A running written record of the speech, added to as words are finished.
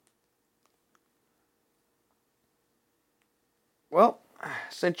Well,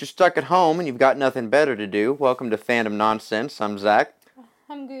 since you're stuck at home and you've got nothing better to do, welcome to Fandom Nonsense. I'm Zach.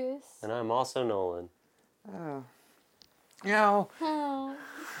 I'm Goose. And I'm also Nolan. Oh. No. Oh.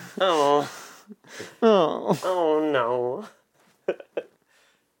 Oh. Oh. Oh no.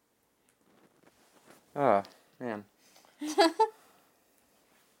 Oh, man. You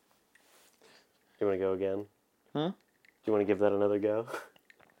want to go again? Huh? Do you want to give that another go?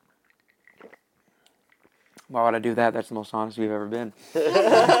 Why would I do that? That's the most honest we've ever been.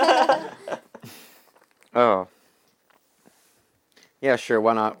 Oh. Yeah, sure,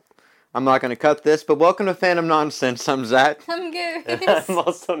 why not? I'm not going to cut this, but welcome to Fandom Nonsense. I'm Zach. I'm Goose. I'm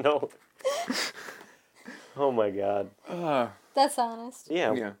also Nolan. Oh my god. That's honest.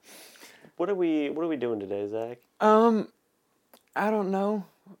 Yeah. What are we doing today, Zach? I don't know.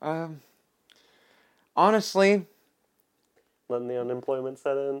 Honestly, Letting the unemployment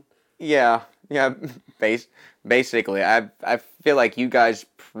set in? yeah. Basically, I feel like you guys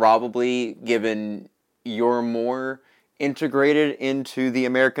probably, given you're more integrated into the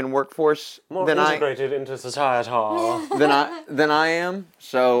American workforce More than integrated into society. than I am.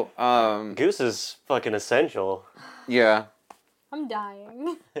 So, Goose is fucking essential. yeah. I'm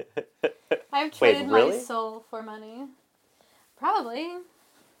dying. I've traded really? my soul for money. Probably.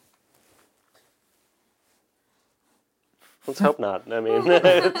 Let's hope not. I mean,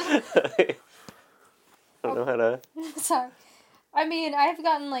 I don't know how to... Sorry. I mean, I've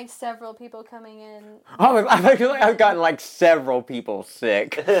gotten like several people coming in. Oh, I've gotten like several people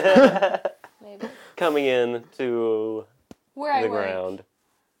sick. Maybe. Coming in to Where I the work. ground.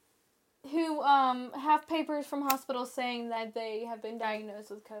 Who have papers from hospitals saying that they have been diagnosed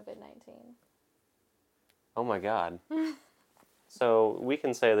with COVID-19. Oh my god. So we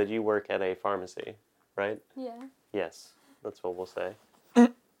can say that you work at a pharmacy, right? Yeah. Yes, that's what we'll say.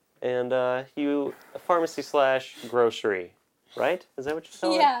 And you a pharmacy / grocery, right? Is that what you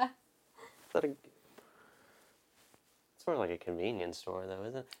call it? Yeah. Is that it's more like a convenience store, though,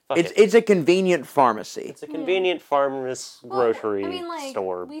 isn't it? It's a convenient pharmacy. It's a convenient pharmacy grocery I mean, like,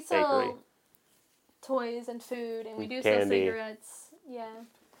 store we sell bakery. toys and food, and we do Candy. sell cigarettes. Yeah.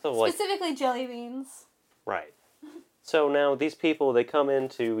 So like Specifically jelly beans. right. So now these people they come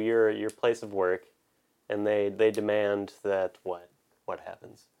into your place of work, and they demand that what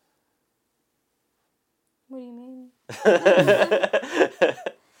happens. What do you mean?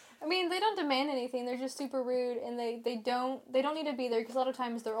 I mean, they don't demand anything. They're just super rude, and they don't need to be there because a lot of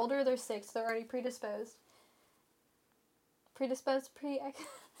times they're older, they're sick, so they're already predisposed.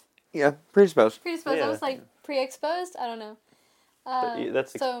 Yeah, predisposed. Predisposed. Yeah. I was like pre-exposed. I don't know. But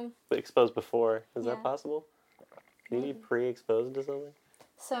that's So exposed before. Is Yeah. that possible? Can you be Maybe. pre-exposed to something?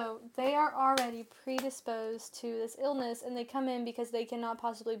 so they are already predisposed to this illness, and they come in because they cannot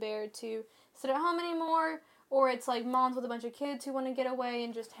possibly bear to sit at home anymore, or it's like moms with a bunch of kids who want to get away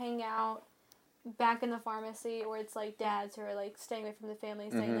and just hang out back in the pharmacy, or it's like dads who are like staying away from the family,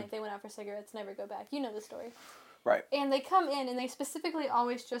 saying like they went out for cigarettes, never go back. You know the story. Right. And they come in and they specifically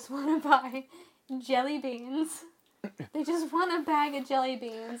always just want to buy jelly beans. They just want a bag of jelly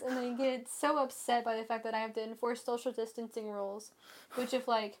beans, and they get so upset by the fact that I have to enforce social distancing rules, which if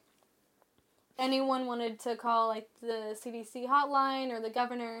like anyone wanted to call like the CDC hotline or the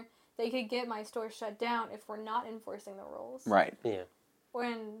governor, they could get my store shut down if we're not enforcing the rules. Right. Yeah.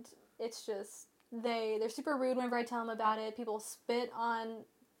 And it's just they're super rude whenever I tell them about it. People spit on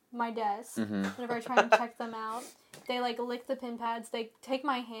my desk whenever I try and check them out. They like lick the pin pads. They take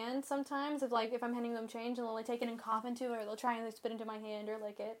my hand sometimes if I'm handing them change, and they'll like take it and cough into it, or they'll try and like, spit into my hand or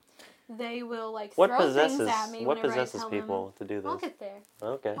lick it. They will like throw things at me whenever I tell people to do them. this? I'll get there.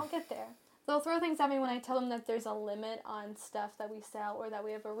 Okay. I'll get there. They'll throw things at me when I tell them that there's a limit on stuff that we sell or that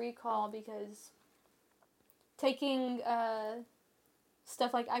we have a recall, because taking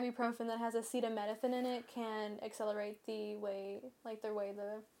stuff like ibuprofen that has acetaminophen in it can accelerate the way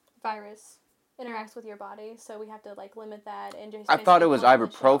the virus interacts with your body. So we have to like limit that and just. I thought it was basically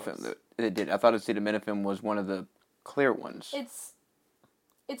put on the ibuprofen shelves. that it did. I thought acetaminophen was one of the clear ones. It's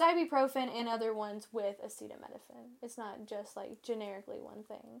ibuprofen and other ones with acetaminophen. It's not just like generically one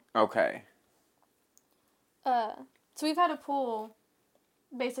thing. Okay. So we've had a pool,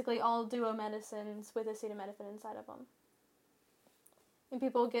 basically all duo medicines with acetaminophen inside of them.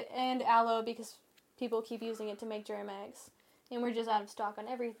 And aloe, because people keep using it to make Germ-X. And we're just out of stock on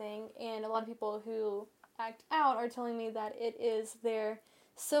everything. And a lot of people who act out are telling me that it is their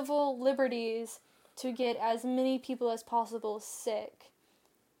civil liberties to get as many people as possible sick,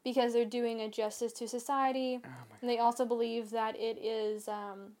 because they're doing a justice to society. And they also believe that it is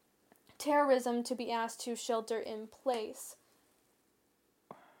terrorism to be asked to shelter in place.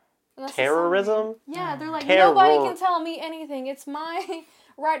 Unless it's terrorism? Yeah, they're like, Terror. nobody can tell me anything. It's my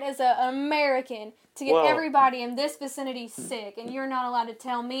right as an American to get Well- everybody in this vicinity sick, and you're not allowed to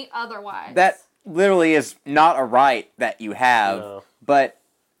tell me otherwise. That literally is not a right that you have. No. But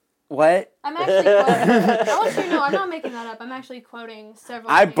what? I'm actually quoting. I want you to know, I'm not making that up. I'm actually quoting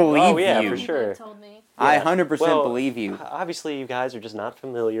several. I things believe Oh, yeah, you. for people sure. have told me. I Yeah. 100% Well, believe you. Obviously, you guys are just not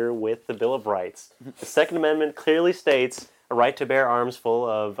familiar with the Bill of Rights. The Second Amendment clearly states a right to bear arms full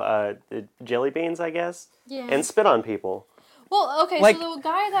of jelly beans, I guess, Yeah. and spit on people. Well, okay, Like- so the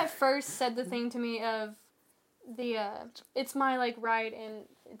guy that first said the thing to me of the it's my like right and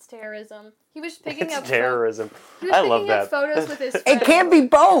it's terrorism. He was picking It's up terrorism. He was I love picking up that. photos with his It friend. can't be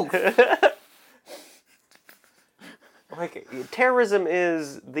both. Like, terrorism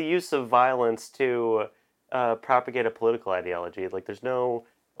is the use of violence to propagate a political ideology. Like, there's no,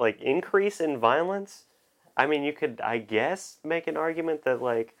 like, increase in violence. I mean, you could, I guess, make an argument that,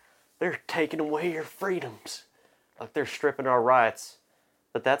 like, they're taking away your freedoms. Like, they're stripping our rights.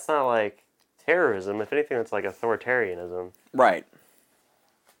 But that's not, like, terrorism. If anything, it's, like, authoritarianism. Right.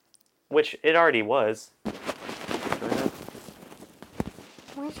 Which it already was.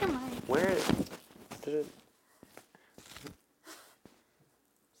 Where's your mic? Where did it...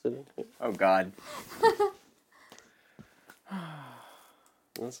 Oh, God.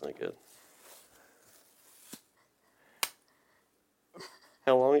 That's not good.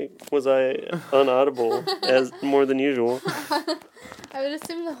 How long was I unaudible as more than usual? I would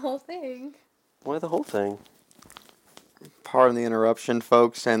assume the whole thing. Why the whole thing? Pardon the interruption,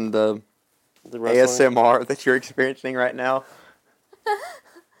 folks, and the The wrestling? ASMR that you're experiencing right now.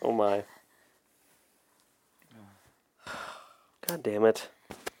 Oh my. God damn it.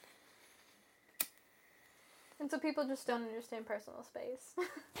 And so people just don't understand personal space.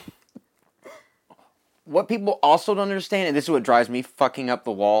 What people also don't understand, and this is what drives me fucking up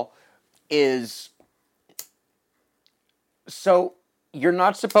the wall, is so you're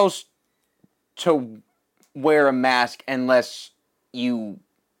not supposed to wear a mask unless you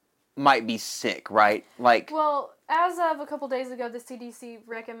might be sick, right? Like, Well, as of a couple days ago, the CDC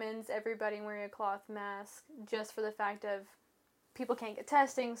recommends everybody wearing a cloth mask just for the fact of people can't get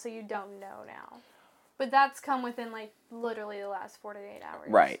testing, so you don't know now. But that's come within, like, literally the last 48 hours.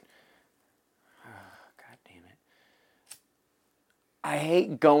 right. God damn it. I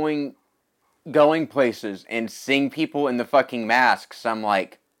hate going places and seeing people in the fucking masks. I'm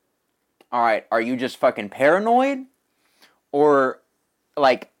like, all right, are you just fucking paranoid? Or,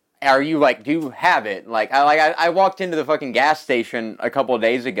 like, are you, like, do you have it? I walked into the fucking gas station a couple of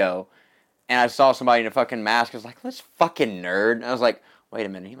days ago, and I saw somebody in a fucking mask. I was like, this fucking nerd. And I was like, wait a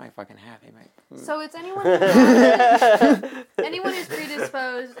minute, he might fucking have it. So it's anyone who has it, anyone who's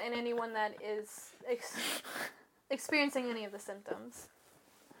predisposed, and anyone that is experiencing any of the symptoms.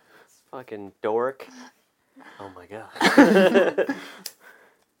 This fucking dork. Oh my god.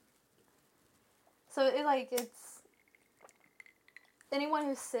 So it's anyone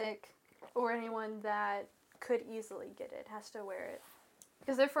who's sick or anyone that could easily get it has to wear it.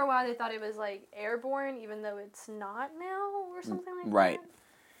 Because there for a while they thought it was like airborne, even though it's not now or something like Right. that.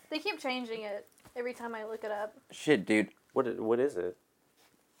 They keep changing it every time I look it up. Shit, dude. What is it?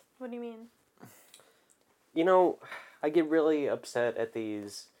 What do you mean? You know, I get really upset at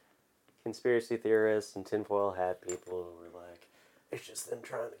these conspiracy theorists and tinfoil hat people who are like, it's just them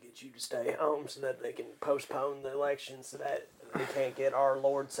trying to get you to stay home so that they can postpone the election so that they can't get our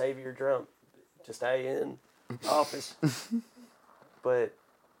Lord Savior Trump to stay in office. But,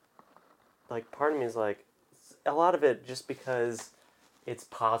 like, part of me is like, a lot of it just because it's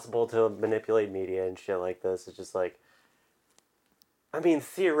possible to manipulate media and shit like this. It's just like, I mean,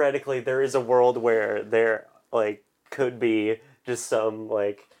 theoretically, there is a world where there, like, could be just some,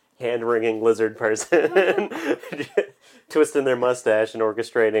 like, hand-wringing lizard person twisting their mustache and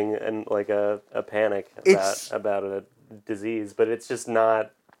orchestrating and like a panic about a disease, but it's just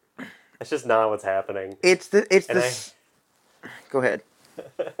not what's happening. Go ahead.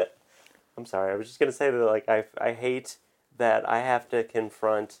 I'm sorry. I was just gonna say that, like, I hate that I have to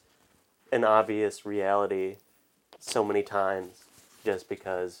confront an obvious reality so many times just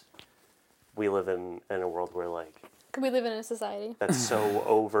because we live in a world where, like, Could we live in a society? that's so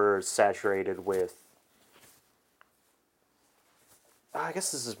oversaturated with. I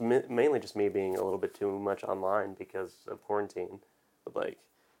guess this is mainly just me being a little bit too much online because of quarantine, but, like,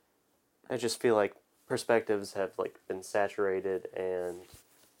 I just feel like perspectives have, like, been saturated, and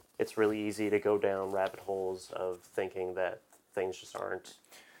it's really easy to go down rabbit holes of thinking that things just aren't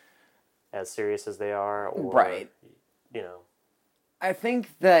as serious as they are, or, Right. you know. I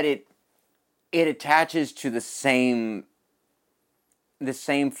think that it attaches to the same the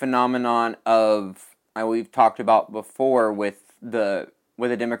same phenomenon of we've talked about before with the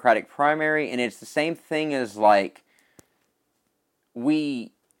Democratic primary, and it's the same thing as like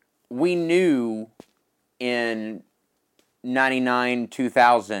we knew in 99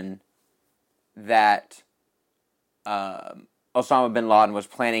 2000 that Osama bin Laden was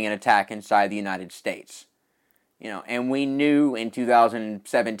planning an attack inside the United States. And we knew in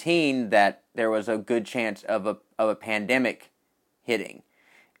 2017 that there was a good chance of a pandemic hitting.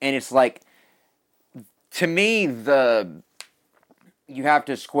 And it's like, to me, you have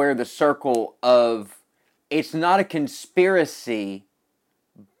to square the circle of, it's not a conspiracy,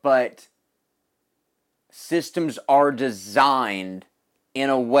 but systems are designed in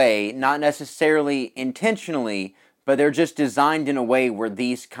a way, not necessarily intentionally, but they're just designed in a way where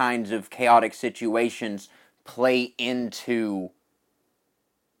these kinds of chaotic situations play into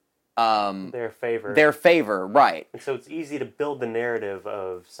their favor. Their favor, right. And so it's easy to build the narrative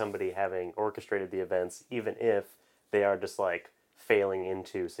of somebody having orchestrated the events, even if they are just like failing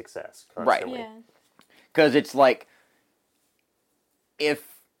into success constantly. Right. Yeah. Because it's like,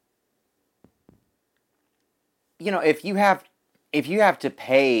 if you have to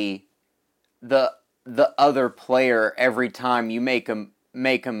pay the other player every time you make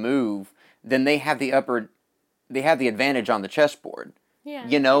a move, then they have the advantage on the chessboard. Yeah.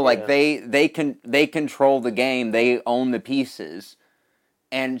 They control the game, they own the pieces.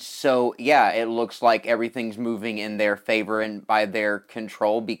 And so, yeah, it looks like everything's moving in their favor and by their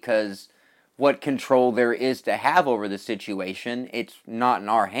control, because what control there is to have over the situation, it's not in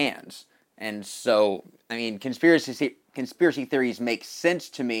our hands. And so, I mean, conspiracy theories make sense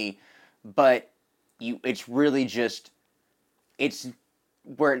to me, but it's really just, it's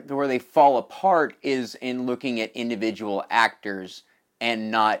where they fall apart is in looking at individual actors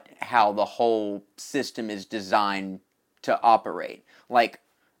and not how the whole system is designed to operate. Like,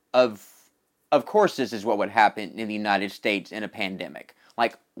 of course this is what would happen in the United States in a pandemic.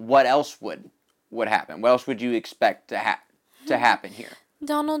 Like, what else would happen? What else would you expect to happen here?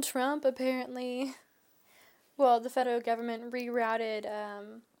 Donald Trump apparently, the federal government rerouted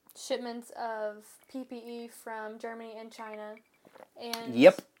shipments of PPE from Germany and China. And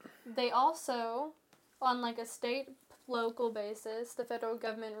yep. They also, on like a state local basis, the federal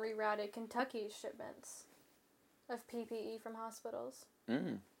government rerouted Kentucky's shipments of PPE from hospitals.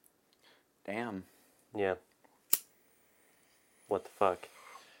 Damn. Yeah. What the fuck?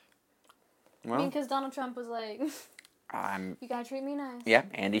 Well, I mean, because Donald Trump was like, you gotta treat me nice. Yeah,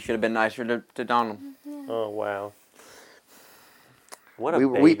 Andy should have been nicer to Donald. Yeah. Oh, wow. What a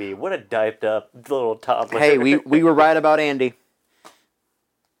baby. What a diped up little toddler. Hey, we were right about Andy.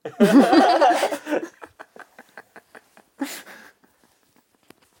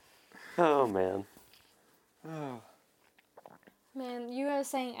 Oh, man. Man, you guys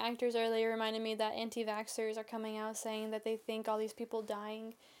saying actors earlier reminded me that anti-vaxxers are coming out saying that they think all these people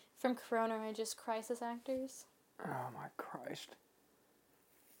dying from corona are just crisis actors. Oh my Christ.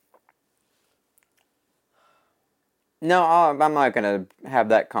 No, I'm not going to have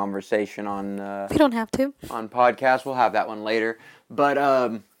that conversation on... we don't have to. On podcast. We'll have that one later. But,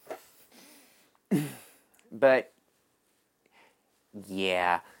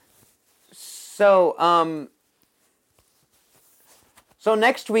 yeah. So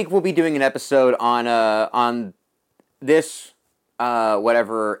next week we'll be doing an episode on this,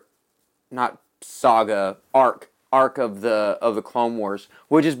 whatever, not saga, arc of the Clone Wars,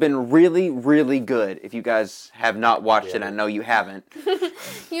 which has been really, really good. If you guys have not watched it, I know you haven't.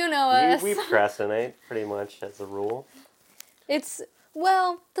 You know us. We procrastinate, pretty much, as a rule. The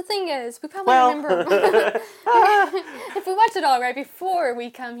thing is, we probably remember... if we watch it all right before we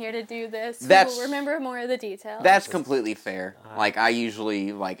come here to do this, we'll remember more of the details. That's completely fair. Like, I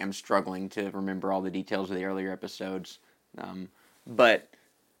usually, am struggling to remember all the details of the earlier episodes. But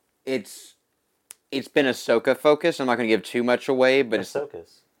it's been Ahsoka focus. I'm not going to give too much away, but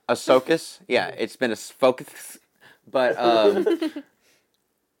Ahsoka's? Yeah, it's been a focus. But,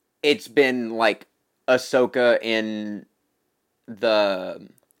 it's been, Ahsoka in...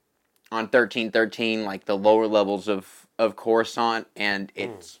 on 1313, the lower levels of Coruscant, and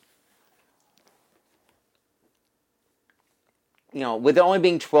it's with it only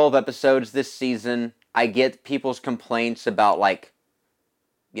being 12 episodes this season, I get people's complaints about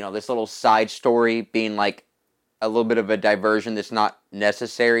this little side story being a little bit of a diversion that's not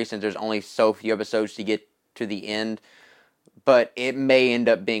necessary since there's only so few episodes to get to the end, but it may end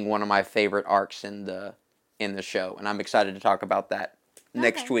up being one of my favorite arcs in the show, and I'm excited to talk about that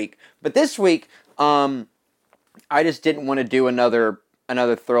next week. But this week, I just didn't want to do another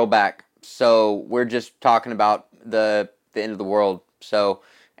throwback, so we're just talking about the end of the world So,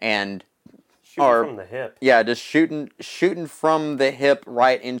 and Shooting Or- from the hip. yeah, just shooting from the hip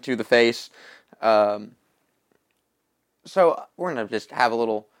right into the face. So we're gonna just have a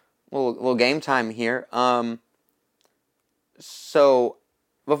little game time here. So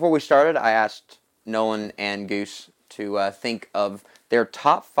before we started, I asked Nolan and Goose to think of their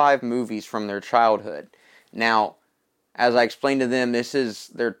top 5 movies from their childhood. Now, as I explained to them, this is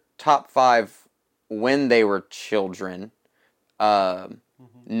their top 5 when they were children,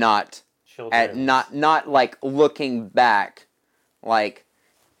 not Children. not like looking back. Like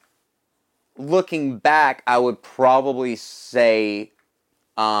looking back, I would probably say,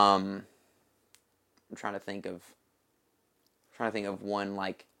 I'm trying to think of one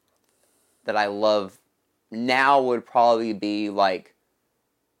like that I love now would probably be like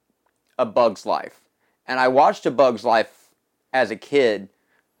A Bug's Life. And I watched A Bug's Life as a kid,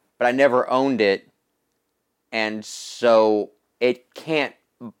 but I never owned it, and so it can't,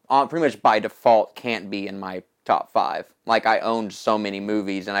 pretty much by default, can't be in my top 5. Like, I owned so many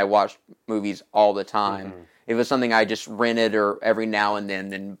movies, and I watched movies all the time. Mhm. If it was something I just rented or every now and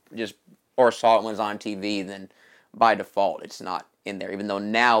then just, or saw it when it was on TV, then by default it's not in there. Even though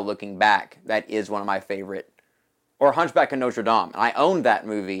now, looking back, that is one of my favorite, or Hunchback of Notre Dame. And I owned that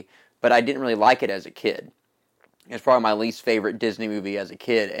movie, but I didn't really like it as a kid. It's probably my least favorite Disney movie as a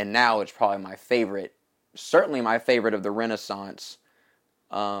kid, and now it's probably my favorite, certainly my favorite of the Renaissance,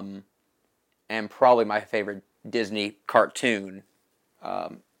 and probably my favorite Disney cartoon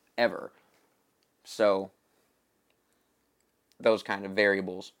ever. So, those kind of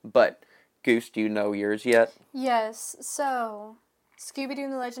variables. But, Goose, do you know yours yet? Yes, so Scooby-Doo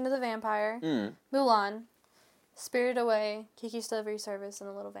and the Legend of the Vampire, Mm. Mulan, Spirited Away, Kiki's Delivery Service, and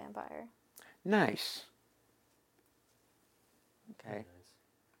The Little Vampire. Nice. Okay.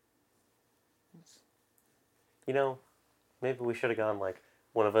 You know, maybe we should have gone like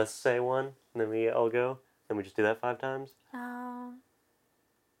one of us say one, and then we all go, and we just do that 5 times.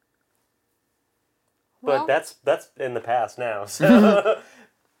 Well, But that's in the past now, so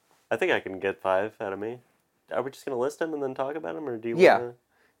I think I can get 5 out of me. Are we just gonna list them and then talk about them, or do you? Yeah. Wanna...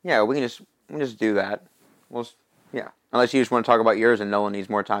 Yeah, we can just do that. Yeah. Unless you just want to talk about yours and Nolan needs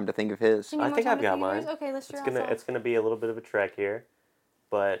more time to think of his. you need I more think time I've to got think of yours? mine. Okay, let's It's try gonna it's gonna be a little bit of a trek here,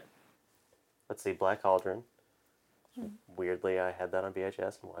 but let's see. Black Cauldron. Weirdly, I had that on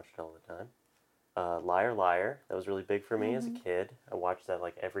VHS and watched it all the time. Liar Liar. That was really big for me as a kid. I watched that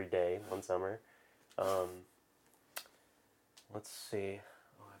like every day one summer. Let's see.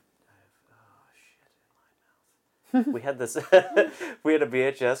 We had this. We had a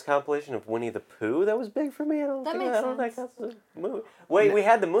VHS compilation of Winnie the Pooh that was big for me. I don't That think makes that's sense. a movie. Wait, we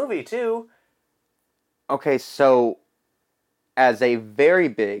had the movie too. Okay, so as a very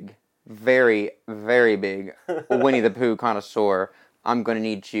big, very, very big Winnie the Pooh connoisseur, I'm going to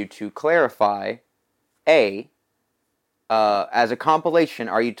need you to clarify, as a compilation,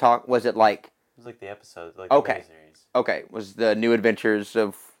 was it like, It was like the episode, like Okay. the miniseries. okay, was the New Adventures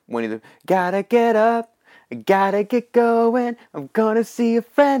of Winnie the Gotta get up, gotta get going, I'm gonna see a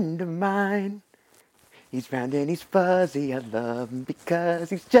friend of mine. He's round and he's fuzzy, I love him because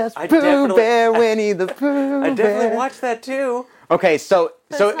he's just I Pooh definitely- Bear, Winnie the Pooh I definitely Bear. watched that too. Okay, so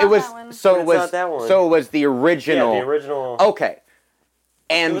But so it's it not was that one. so But it it's was not that one. so it was the original. Yeah, the original. Okay, it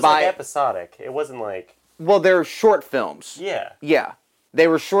and was by like episodic. It wasn't like well, they're short films. yeah. Yeah, they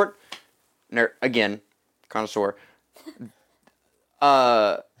were short. Again, connoisseur.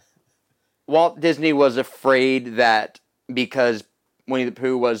 Walt Disney was afraid that because Winnie the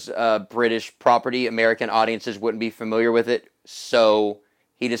Pooh was British property, American audiences wouldn't be familiar with it, so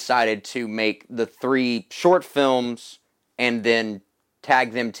he decided to make the 3 short films and then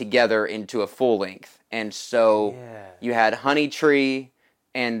tag them together into a full length. And so Yeah. you had Honey Tree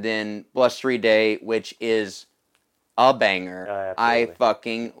and then Blustery Day, which is a banger. Oh, I absolutely.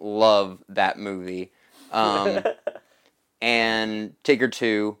 fucking love that movie. And Tigger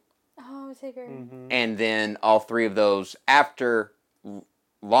 2, Oh, Tigger. Mhm. and then all 3 of those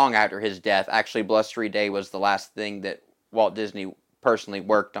long after his death. Actually, Blustery Day was the last thing that Walt Disney personally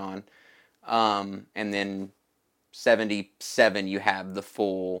worked on. And then 77, you have the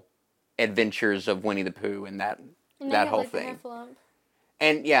full Adventures of Winnie the Pooh and that And that you whole have, like, thing. The Heffalump.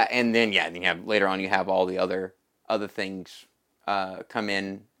 And then you have later on you have all the other things come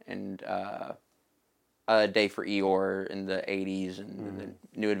in, and A Day for Eeyore in the 80s and the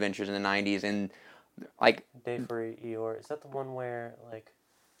New Adventures in the 90s, and like Day for Eeyore. Is that the one where like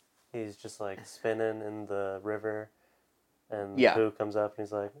he's just like spinning in the river, and Yeah. Pooh comes up and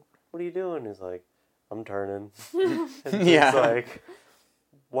he's like, "What are you doing?" He's like, "I'm turning." And Yeah. He's like,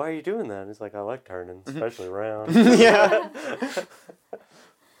 "Why are you doing that?" And he's like, "I like turning, especially around." yeah.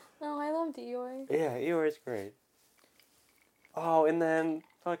 Oh, I loved Eeyore. Yeah, Eeyore's great. Oh, and then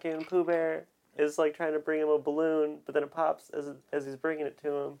fucking Pooh Bear is like trying to bring him a balloon, but then it pops as he's bringing it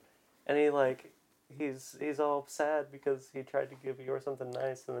to him, and he's all sad because he tried to give Eeyore something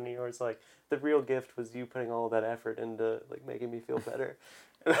nice, and then Eeyore's like, the real gift was you putting all that effort into like making me feel better,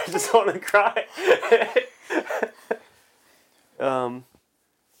 and I just want to cry.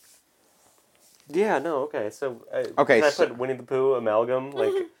 Yeah, no, okay, so Okay, can I so- put Winnie the Pooh amalgam,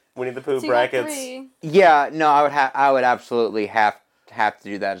 like Winnie the Pooh So you got brackets? 3. Yeah, no, I would absolutely have to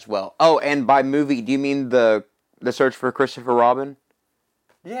do that as well. Oh, and by movie, do you mean the Search for Christopher Robin?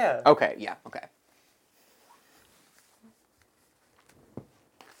 Yeah. Okay, yeah, okay.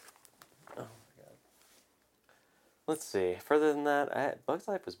 Oh my god. Let's see. Further than that, Bug's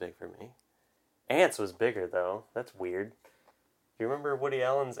Life was big for me. Ants was bigger though. That's weird. Do you remember Woody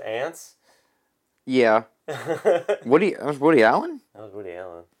Allen's Ants? Yeah. That Was Woody Allen? was Woody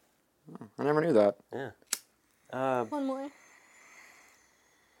Allen. I never knew that. Yeah. One more.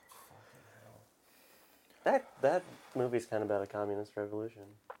 That movie's kind of about a communist revolution.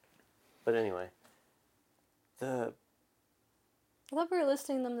 But anyway. I thought we were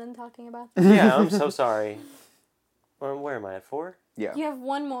listing them then talking about them. Yeah, I'm so sorry. Where am I at 4? Yeah. You have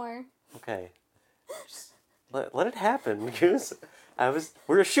one more. Okay. Just let it happen, Goose.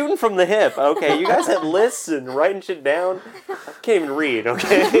 We were shooting from the hip. Okay, you guys had lists and writing shit down. I can't even read.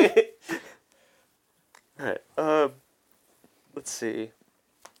 Okay. All right. Let's see.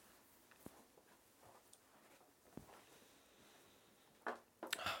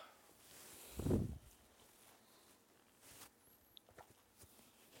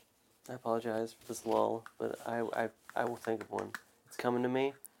 I apologize for this lull, but I will think of one. It's coming to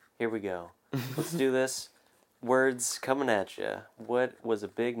me. Here we go. Let's do this. Words coming at you. What was a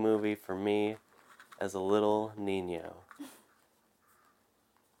big movie for me as a little Nino?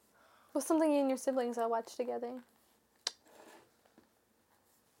 What's something you and your siblings all watched together?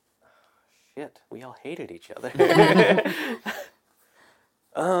 Shit, we all hated each other.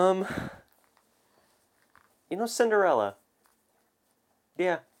 You know Cinderella?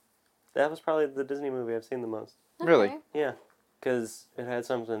 Yeah, that was probably the Disney movie I've seen the most. Really? Okay. Yeah, because it had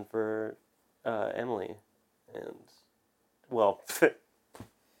something for Emily, and well,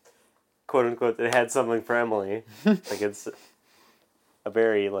 quote unquote, it had something for Emily. Like it's a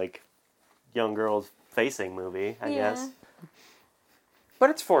very like young girls facing movie, I Yeah. guess. But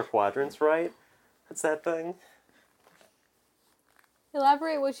it's 4 quadrants, right? It's that thing.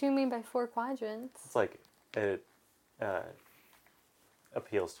 Elaborate what you mean by 4 quadrants. It's like it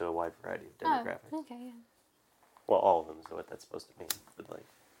appeals to a wide variety of demographics. Oh, okay, yeah. Well, all of them is what that's supposed to mean. But like,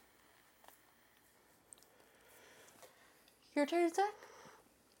 Your turn, Zach?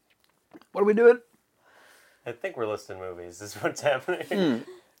 What are we doing? I think we're listing movies. Is what's happening.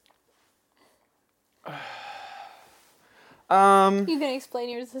 You can explain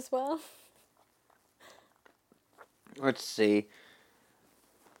yours as well. Let's see.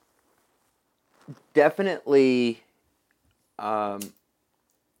 Definitely, I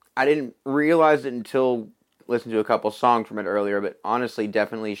didn't realize it until listening to a couple songs from it earlier, but honestly,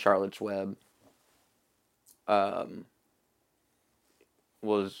 definitely Charlotte's Web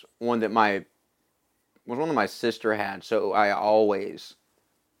was one that my sister had, so I always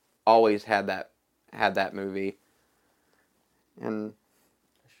had that movie. And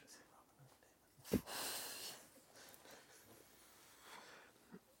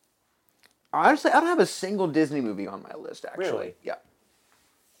honestly, I don't have a single Disney movie on my list, actually. Really? Yeah.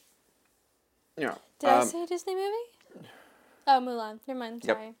 Yeah. Did I say a Disney movie? Oh, Mulan. Never mind.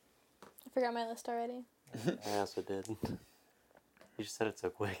 Yep. Sorry. I forgot my list already. I also did. You just said it so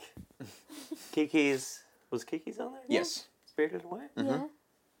quick. Kiki's. Was Kiki's on there? Yes. Spirited Away? Yeah.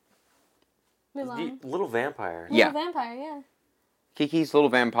 Mulan. Little Vampire. Yeah. Little Vampire, yeah. Kiki's Little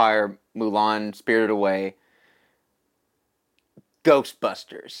Vampire, Mulan, Spirited Away,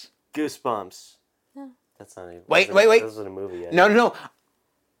 Ghostbusters. Goosebumps. Yeah. That's not even. Wait. That wasn't a movie yet. No.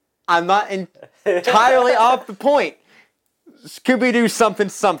 I'm not entirely off the point. Scooby-Doo something.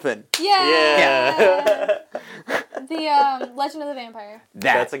 Yeah. The Legend of the Vampire.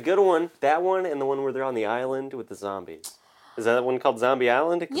 That's a good one. That one and the one where they're on the island with the zombies. Is that one called Zombie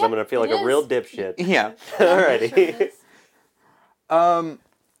Island? Because Yep, I'm going to feel like it a real is. dipshit. Yeah. Alrighty. Sure it is.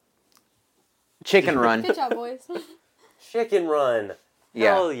 Chicken Run. Good job, boys. Chicken Run.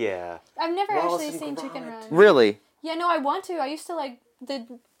 Yeah. Hell yeah. I've never Wallace actually and seen Chicken Gromit. Run. Really? Yeah, no, I want to. I used to like the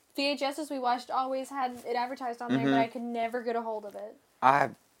VHSs we watched always had it advertised on there, but I could never get a hold of it.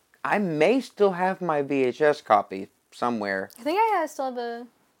 I may still have my VHS copy somewhere. I think I still have a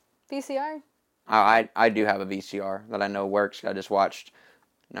VCR. I do have a VCR that I know works. I just watched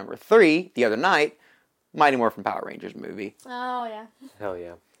Number 3, the other night, Mighty Morphin Power Rangers movie. Oh, yeah. Hell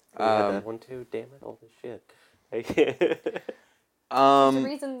yeah. We had Um, that one too. Damn it! Holy shit. There's a Um,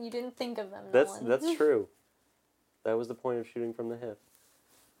 reason you didn't think of them, that's Nolan. that's true. That was the point of shooting from the hip.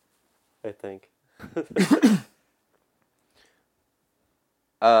 I think.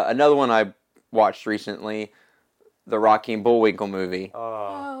 another one I watched recently, the Rocky and Bullwinkle movie. Oh.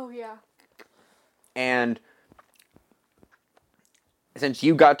 Oh, yeah. And since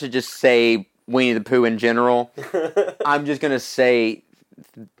you got to just say Winnie the Pooh in general, I'm just gonna say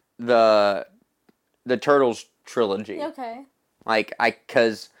the Turtles trilogy. Okay.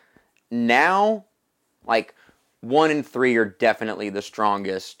 Cause now, 1 and 3 are definitely the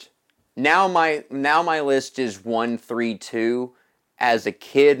strongest. Now my list is 1, 3, 2. As a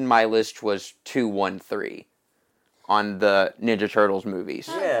kid, my list was 2, 1, 3 on the Ninja Turtles movies.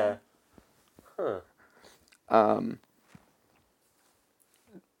 Yeah. Huh.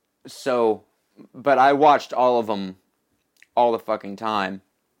 So, but I watched all of them all the fucking time.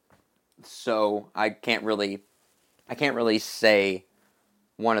 So I can't really say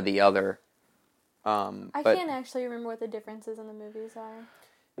one or the other. I But can't actually remember what the differences in the movies are.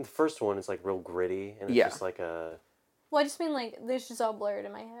 And the first one is like real gritty, and it's Yeah. just like a. Well, I just mean like this just all blurred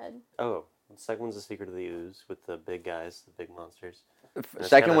in my head. Oh, the second one's The Secret of the Ooze with the big guys, the big monsters. it's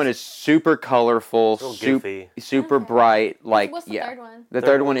second kinda- one is super colorful, It's real goofy. super Okay. bright. What's the yeah. third one? The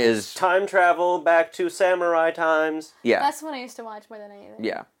third one is Time travel back to samurai times. yeah, That's the one I used to watch more than anything.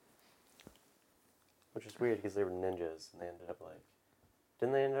 yeah. Which is weird because they were ninjas and they ended up like.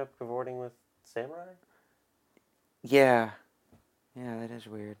 Didn't they end up cavorting with samurai? Yeah. Yeah, that is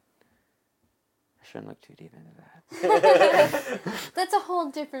weird. I shouldn't look too deep into that. That's a whole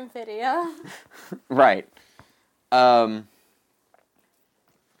different video. Right.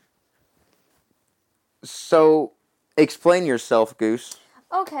 So, explain yourself, Goose.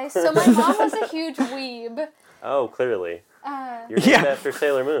 Okay, so my mom was a huge weeb. Oh, clearly. Uh, You're named Yeah. after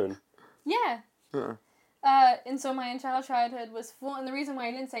Sailor Moon. yeah. Huh. And so my entire childhood was full, and the reason why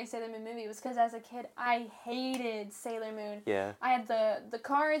I didn't say Sailor Moon movie was because as a kid, I hated Sailor Moon. Yeah. I had the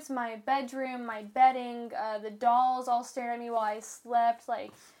cards, my bedroom, my bedding, the dolls all stared at me while I slept.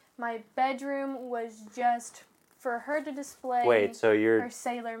 Like, my bedroom was just for her to display Wait, so you're. her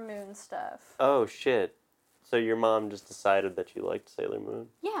Sailor Moon stuff. Oh, shit. So your mom just decided that you liked Sailor Moon?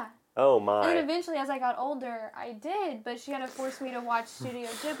 Yeah. Oh, And my. then eventually, as I got older, I did, but she had to force me to watch Studio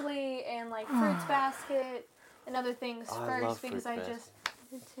Ghibli and, like, Fruits Basket and other things Oh, I first love because Fruits I Basket. just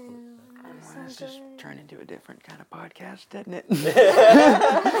wanted to. It was This so just good. turned into a different kind of podcast, didn't it?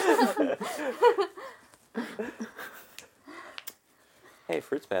 Hey,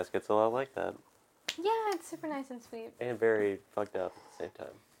 Fruits Basket's a lot like that. Yeah, it's super nice and sweet. And very fucked up at the same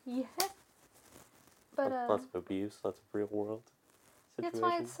time. Yeah. But, Lots of abuse, lots of real world that's situations.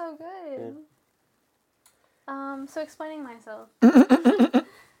 why it's so good. So explaining myself.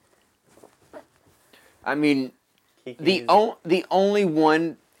 I mean, Kiki's- the only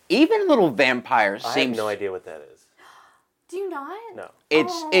one, even Little Vampires I seems. have no idea what that is. Do you not? No.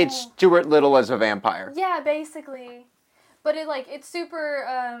 It's Oh. Stuart Little as a vampire. Yeah, basically. But it's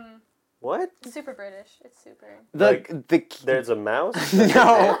super, What? super British. It's super. There's a mouse?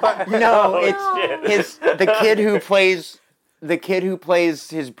 No, no, Oh, it's shit. the kid who plays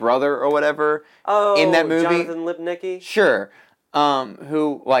his brother or whatever. Oh, in that movie- Jonathan Lipnicki? Sure,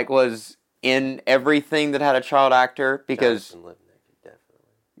 who was in everything that had a child actor because Jonathan Lipnicki,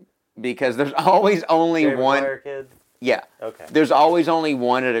 definitely. there's always only Jerry one. Maguire kid? Yeah, Okay. there's always only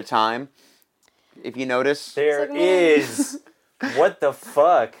one at a time. If you notice, There Second one. is. What the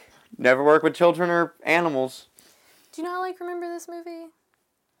fuck? never work with children or animals. Do you not, remember this movie?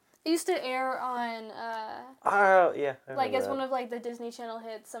 It used to air on, Oh, yeah. I as remember one that. of, the Disney Channel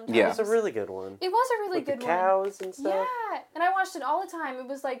hits sometimes. Yeah. It's a really good one. It was a really With good the one. cows and stuff. Yeah, and I watched it all the time. It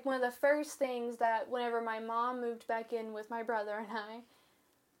was one of the first things that whenever my mom moved back in with my brother and I,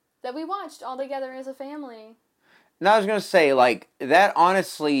 that we watched all together as a family. And I was gonna say, that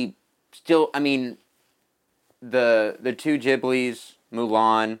honestly still, I mean, the two Ghiblis,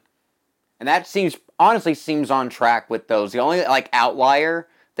 Mulan, and that honestly seems on track with those. The only outlier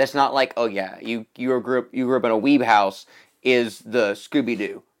that's not oh yeah, you grew up in a weeb house is the Scooby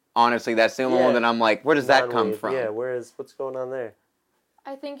Doo. Honestly, that's the only Yeah. one that I'm where does that come Non-weeb. from? Yeah, what's going on there?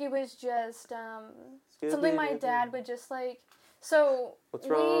 I think it was just something my dad would just So What's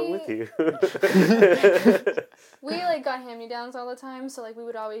wrong with you? we got hand-me-downs all the time, so we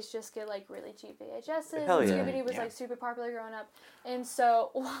would always just get really cheap VHSs. Hell and yeah. Scooby-Doo was Yeah. super popular growing up, and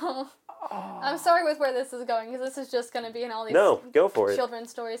so I'm sorry with where this is going because this is just gonna be in all these No, go for it. children's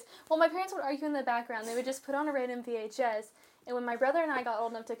stories. Well, my parents would argue in the background. They would just put on a random VHS, And when my brother and I got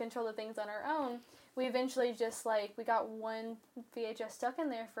old enough to control the things on our own, we eventually just, like, we got one VHS stuck in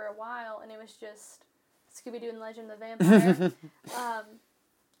there for a while, and it was just Scooby-Doo and Legend of the Vampire.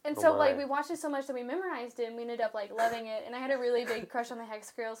 And so, like, we watched it so much that we memorized it, and we ended up, like, loving it. And I had a really big crush on the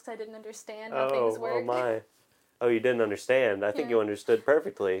Hex Girls because I didn't understand how things worked. Oh, my. Oh, you didn't understand. I think you understood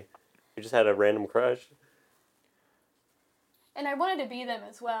perfectly. You just had a random crush. And I wanted to be them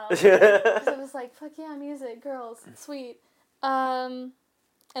as well. Because I was like, fuck yeah, music, girls, sweet. I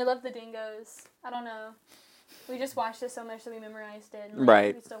love the Dingoes. I don't know. We just watched it so much that we memorized it. And, like,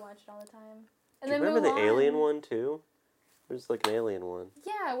 Right. we still watch it all the time. Do And you then remember the Mulan. alien one, too? There's, like, an alien one.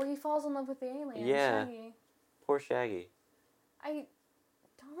 Yeah, where he falls in love with the alien. Yeah. Shaggy. Poor Shaggy. I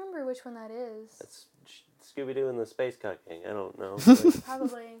don't remember which one that is. That's Scooby-Doo and the Space Cooking. I don't know.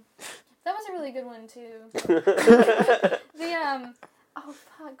 Probably. That was a really good one, too. Oh,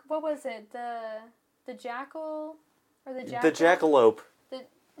 fuck. What was it? The jackal? Or the jackal? The jackalope. The...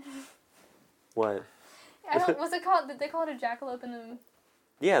 What? Was it called... Did they call it a jackalope in the...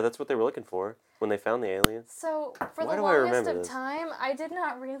 Yeah, that's what they were looking for when they found the aliens. So, for Why the do I longest remember of this? time, I did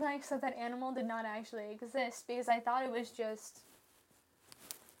not realize that animal did not actually exist because I thought it was just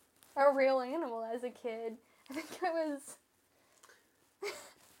a real animal as a kid. I think it was...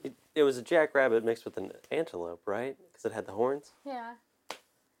 It was a jackrabbit mixed with an antelope, right? Because it had the horns. Yeah.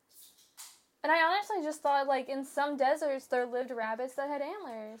 And I honestly just thought, like, in some deserts, there lived rabbits that had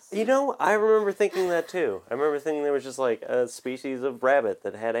antlers. You know, I remember thinking that too. I remember thinking there was just like a species of rabbit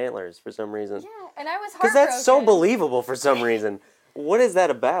that had antlers for some reason. Yeah, and I was Because heartbroken. that's so believable for some reason. What is that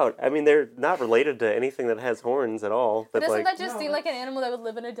about? I mean, they're not related to anything that has horns at all. But But doesn't like, that just seem like an animal that would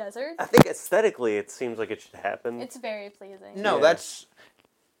live in a desert? I think aesthetically, it seems like it should happen. It's very pleasing. No, Yeah.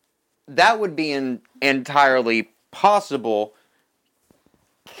 that would be entirely possible,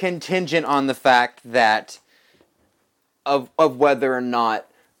 contingent on the fact that of whether or not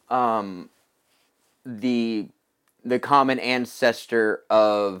the common ancestor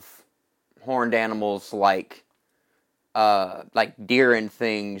of horned animals like deer and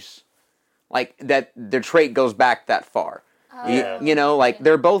things, like that their trait goes back that far. Yeah. You know, like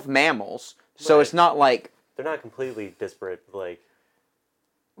they're both mammals, so Right. it's not like They're not completely disparate, but like,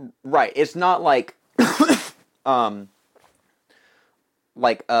 right. It's not like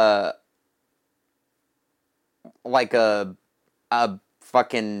like a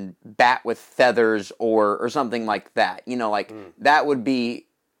fucking bat with feathers or something like that. You know, like that would be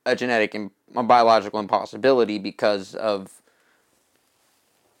a genetic and a biological impossibility because of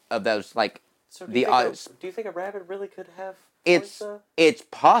those like so the odds. do you think a rabbit really could have It's horns, though? it's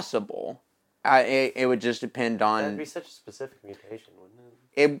possible. It would just depend That'd on. be such a specific mutation, wouldn't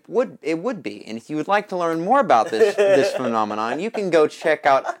it? It would be, and if you would like to learn more about this phenomenon, you can go check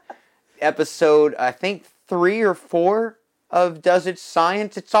out episode I think 3 or 4 of Does It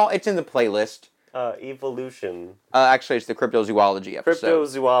Science. It's in the playlist. Evolution. Actually, it's the cryptozoology episode.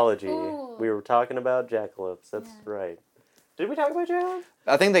 Cryptozoology. Ooh. We were talking about jackalopes. That's right. Did we talk about jackalopes?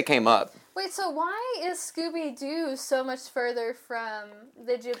 I think they came up. Wait, so why is Scooby-Doo so much further from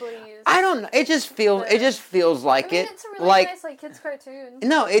the Ghibli's? I don't know. It just feels like I mean, it. it's a really like nice, like, kids' cartoon.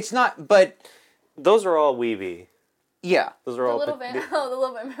 no, it's not. But Those are all Weeby. yeah, Those are The all. Little Vampire, the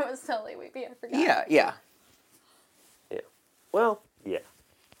Little Vampire was totally weepy, I forgot. yeah. Well, yeah.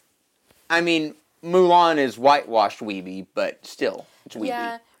 I mean, Mulan is whitewashed weeby, but still, it's weeby.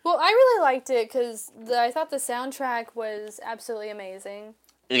 Yeah. Well, I really liked it because I thought the soundtrack was absolutely amazing.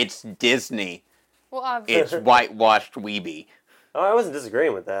 It's Disney. Well, obviously. It's whitewashed weeby. Oh, I wasn't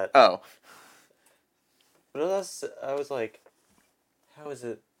disagreeing with that. Oh, But I was like, how is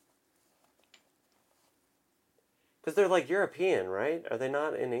it? Because they're like European, right? Are they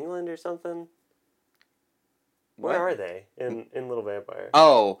not in England or something? Where What? are they in Little Vampire?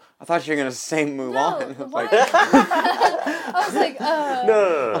 oh! I thought you were gonna say Mulan. No, It's what? like, I was like,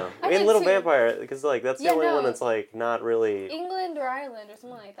 No. I In did Little too. Vampire, because like that's the Yeah, only no. one that's like not really. England or Ireland or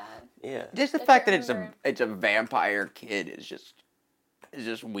something like that. Yeah. just the I fact that can't it's a remember. vampire kid is just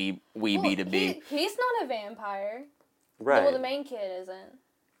weeby Well, to be. He's not a vampire. Right. Well, the main kid isn't.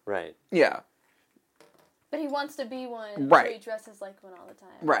 Right. Yeah, But he wants to be one. Right. So he dresses like one all the time.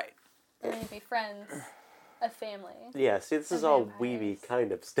 right. And he'd be friends. A family. Yeah. See, this is Of all vampires. weeby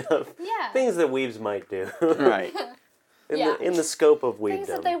kind of stuff. Yeah. Things that weebs might do. Right. Yeah. In the scope of Things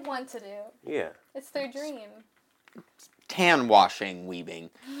that weebdom. they want to do. Yeah. It's their dream. Tan washing weaving.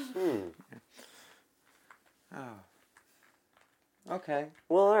 Hmm. Oh. Okay.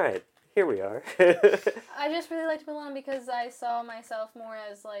 Well, all right. Here we are. I just really liked Mulan because I saw myself more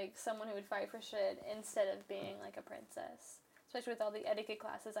as like someone who would fight for shit instead of being like a princess. especially with all the etiquette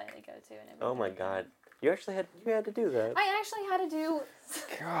classes I had to go to and everything. Oh my god. You had to do that. I actually had to do.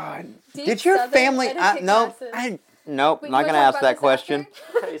 God. Deep Did your Southern family... etiquette nope. classes. Nope. Wait, I'm not you going to wanna talk ask about that this question.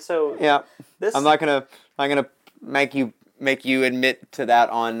 after? Okay, so Yeah. this I'm not gonna make you admit to that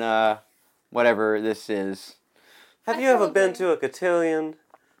on whatever this is. Have I you ever been probably- to a cotillion?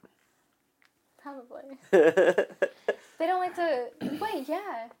 Probably. mm. They don't like to. Wait,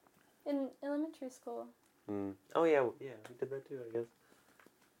 yeah. In elementary school. Oh yeah, we did that too, I guess.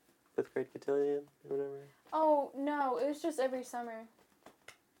 5th grade cotillion or whatever. Oh no, it was just every summer.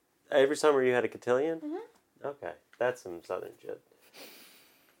 Every summer you had a cotillion? Mhm. Okay, that's some southern shit.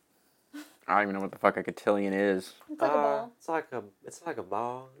 I don't even know what the fuck a cotillion is. It's like a ball. It's like a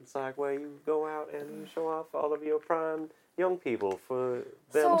ball. It's like where you go out and you show off all of your prime young people for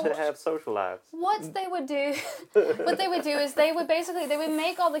them So- to have social lives. What they would do is they would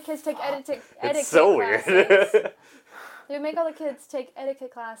make all the kids take etiquette It's so classes. weird. They would make all the kids take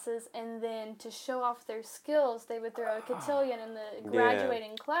etiquette classes, and then to show off their skills, they would throw a cotillion, and the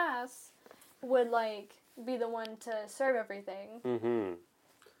graduating class would like be the one to serve everything. Mm-hmm.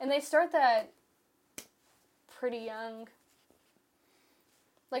 And they start that pretty young.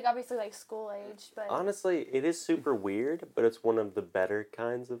 Like, obviously, like, school age, but... Honestly, it is super weird, but it's one of the better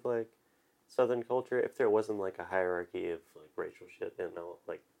kinds of, like, Southern culture. If there wasn't, like, a hierarchy of, like, racial shit and, all,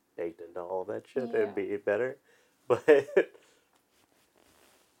 like, baked into all that shit, Yeah. it'd be better. But...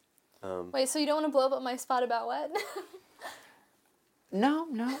 Wait, so you don't want to blow up my spot about what? No.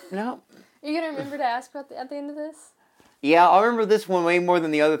 Are you going to remember to ask about at the end of this? Yeah, I'll remember this one way more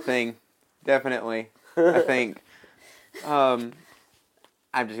than the other thing. Definitely. I think.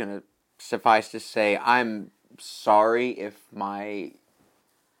 I'm just gonna suffice to say I'm sorry if my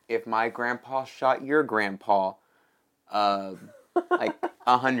grandpa shot your grandpa like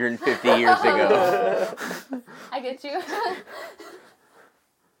 150 years ago. I get you.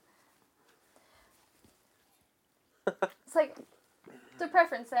 It's like, the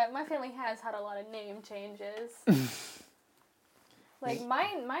preference that my family has had a lot of name changes. Like, my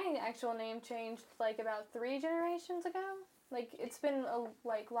actual name changed, like, about 3 generations ago. Like, it's been,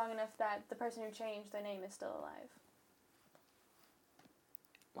 long enough that the person who changed their name is still alive.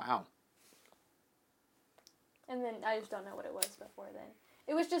 Wow. And then I just don't know what it was before then.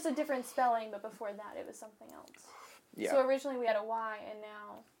 It was just a different spelling, but before that it was something else. Yeah. So originally we had a Y, and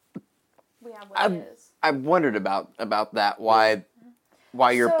now we have what it is. I've wondered about that. Why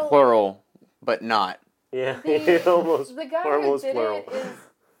you're So- plural but not. yeah, The guy who almost did plural. it is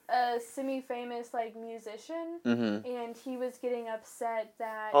a semi-famous, like, musician, Mm-hmm. and he was getting upset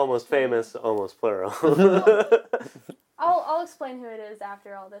that... Almost famous, almost plural. I'll explain who it is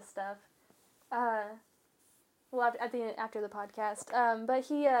after all this stuff. After the podcast. But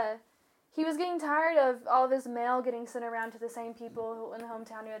he was getting tired of all of his mail getting sent around to the same people in the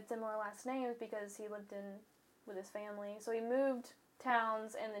hometown who had similar last names because he lived with his family. So he moved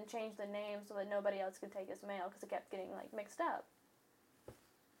towns and then changed the name so that nobody else could take his mail because it kept getting, like, mixed up.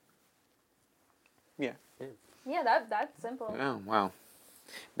 Yeah. Yeah, that's simple. Oh wow.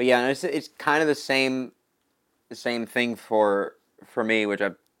 But yeah, it's kind of the same thing for me, which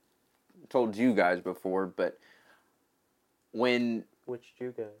I've told you guys before. But when Which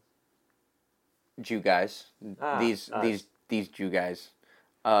Jew guys? Jew guys, these Jew guys,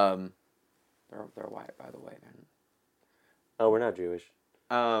 they're white, by the way. Oh, we're not Jewish.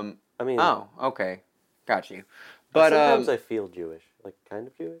 I mean, Oh, okay, got you. But sometimes I feel Jewish, like kind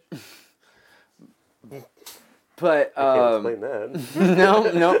of Jewish. but I can't explain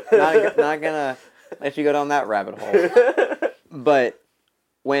that. not gonna let you go down that rabbit hole. But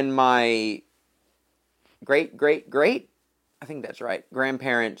when my great, I think that's right,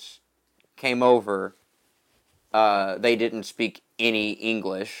 grandparents came over, they didn't speak any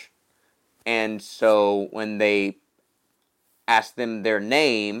English, and so when they asked them their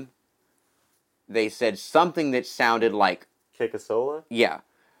name, they said something that sounded like Kikasola? yeah,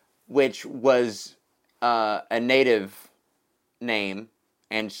 which was a native name,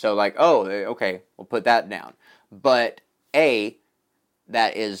 and so like, oh, okay, we'll put that down. But A,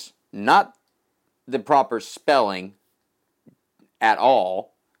 that is not the proper spelling at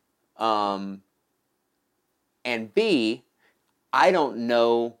all. And B, I don't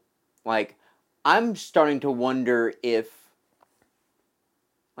know, like, I'm starting to wonder if,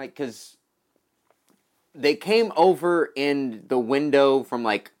 like, because they came over in the window from,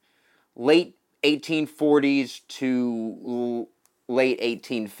 like, late 1840s to late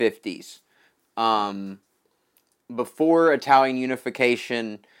 1850s. Before Italian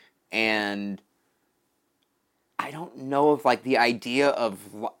unification, and I don't know if, like, the idea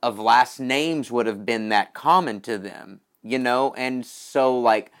of last names would have been that common to them. you know? And so,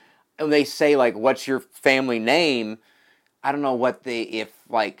 like, when they say, like, what's your family name? I don't know what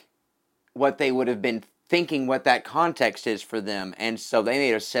what they would have been thinking what that context is for them. And so they may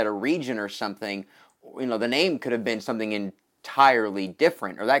have said a region or something. You know, the name could have been something entirely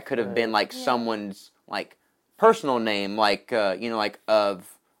different, or that could have been, like, someone's, like, personal name, like, you know, like,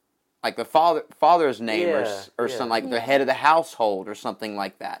 of, like, the father's name, or something, like, the head of the household, or something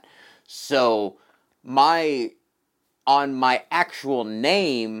like that. So, on my actual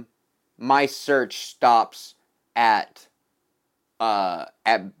name, my search stops at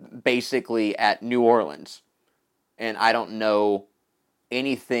basically at New Orleans, and I don't know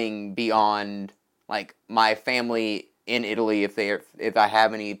anything beyond, like, my family in Italy, if I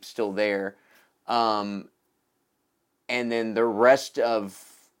have any still there, and then the rest of,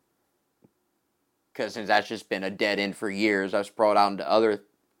 because since that's just been a dead end for years, I was brought out into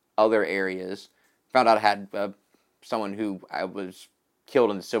other areas. Found out I had someone who I was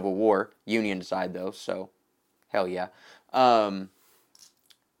killed in the Civil War, Union side though, so hell yeah. But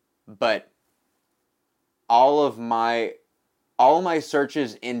all of my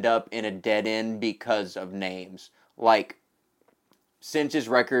searches end up in a dead end because of names. Like, census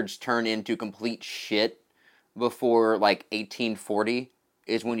records turn into complete shit before, like, 1840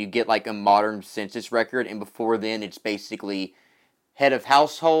 is when you get, like, a modern census record, and before then it's basically head of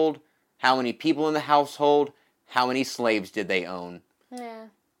household, how many people in the household, how many slaves did they own. Yeah.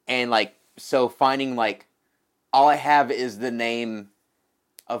 And, like, so finding, like, all I have is the name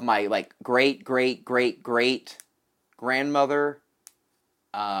of my, like, great grandmother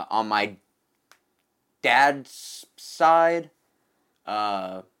on my dad's side,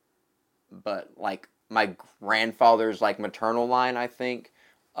 but, like, my grandfather's, like, maternal line, I think,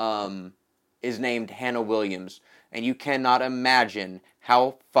 is named Hannah Williams, and you cannot imagine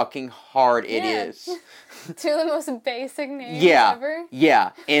how fucking hard it is. Two of the most basic names ever.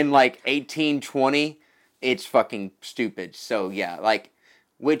 Yeah, in, like, 1820, it's fucking stupid. So, yeah, like,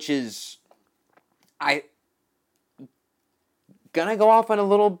 which is, gonna go off on a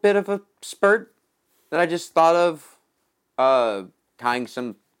little bit of a spurt that I just thought of, tying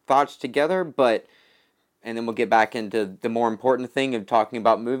some thoughts together, but, and then we'll get back into the more important thing of talking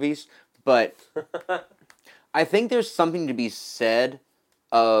about movies, but I think there's something to be said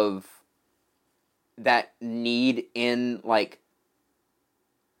of that need in, like,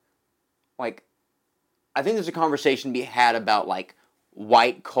 I think there's a conversation to be had about, like,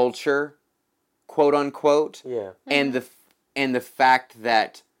 white culture, quote unquote, and the fact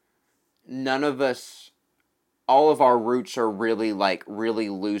that none of us, all of our roots are really, like, really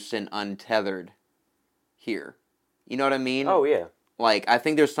loose and untethered here. You know what I mean? Oh yeah. Like, I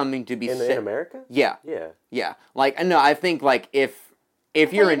think there's something to be said in America. Yeah. Yeah. Like, no, I think, like, if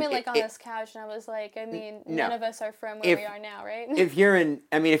you're in, like, on this couch, and I was like, I mean, none of us are from where we are now, right?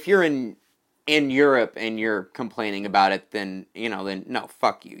 if you're in Europe and you're complaining about it, then, you know, then no,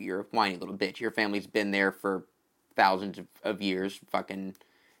 fuck you. You're a whiny little bitch. Your family's been there for thousands of years. Fucking,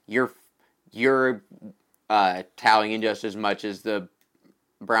 you're Italian just as much as the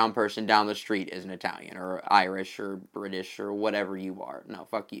brown person down the street is an Italian or Irish or British or whatever you are. No,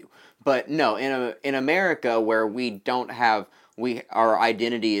 fuck you. But no, in America, where we don't have, our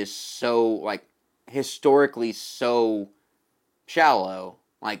identity is so, like, historically so shallow.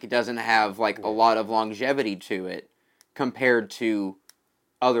 Like, it doesn't have, like, a lot of longevity to it compared to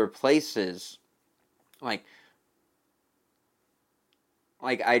other places. Like,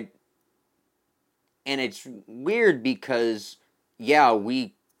 and it's weird because, yeah,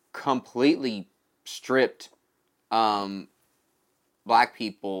 we completely stripped black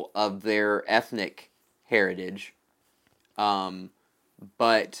people of their ethnic heritage,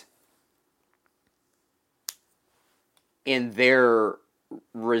 but in their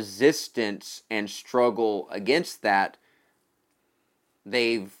resistance and struggle against that,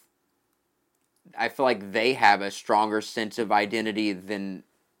 I feel like they have a stronger sense of identity than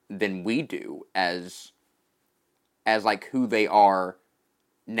we do as like who they are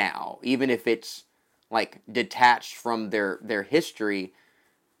now, even if it's, like, detached from their history.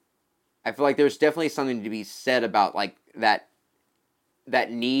 I feel like there's definitely something to be said about, like, that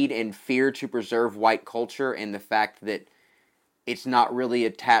need and fear to preserve white culture, and the fact that it's not really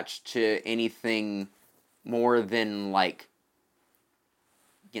attached to anything more than, like,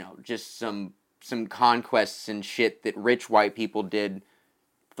 you know, just some conquests and shit that rich white people did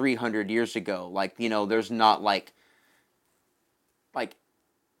 300 years ago. Like, you know, there's not, like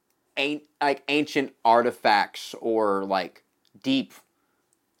ancient artifacts or, like, deep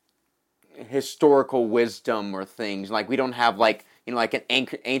historical wisdom or things. Like, we don't have, like, you like an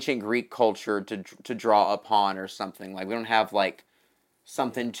ancient Greek culture to draw upon or something. Like we don't have like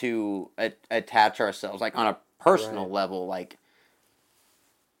something to attach ourselves like on a personal level. Like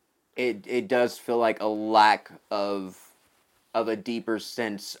it does feel like a lack of a deeper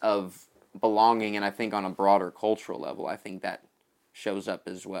sense of belonging, and I think on a broader cultural level, I think that shows up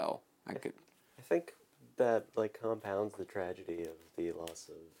as well. I think that like compounds the tragedy of the loss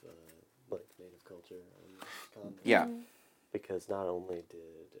of like native culture on this continent. Yeah. Because not only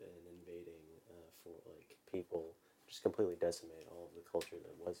did an invading for like people just completely decimate all of the culture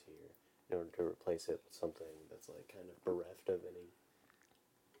that was here in order to replace it with something that's like kind of bereft of any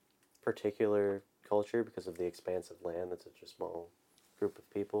particular culture because of the expanse of land that such a small group of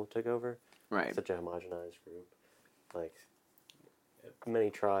people took over. Right. Such a homogenized group. Like many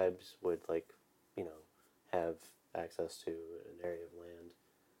tribes would like, you know, have access to an area of land,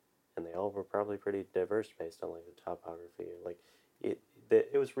 and they all were probably pretty diverse based on like the topography. Like it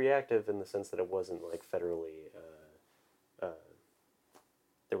was reactive in the sense that it wasn't like federally.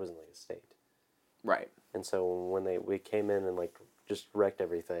 There wasn't like a state. Right. And so when we came in and like just wrecked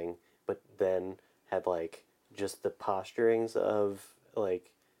everything, but then had like just the posturings of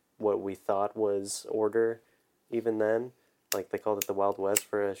like what we thought was order, even then, like they called it the Wild West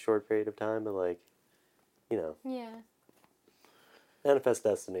for a short period of time, but like, you know. Yeah. Manifest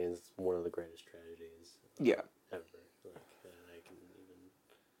Destiny is one of the greatest tragedies. Yeah. Ever, like that I can even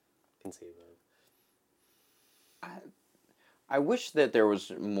conceive of. I wish that there was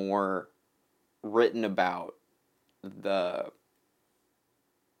more written about the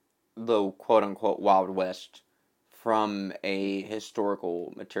quote unquote Wild West from a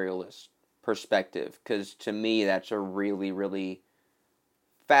historical materialist perspective, because to me that's a really, really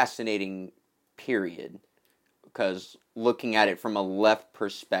fascinating period. Because looking at it from a left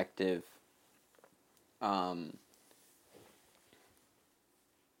perspective, you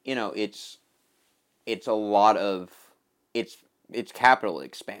know, it's a lot of it's capital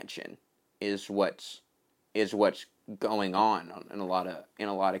expansion is what's going on in a lot of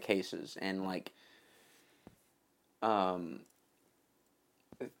cases, and like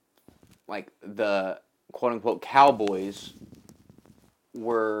the quote unquote cowboys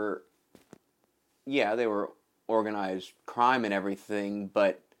were, yeah, they were organized crime and everything,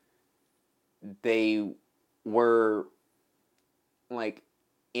 but they were like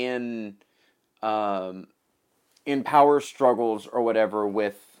in power struggles or whatever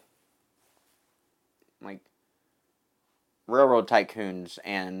with like railroad tycoons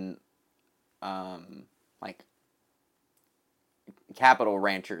and like capital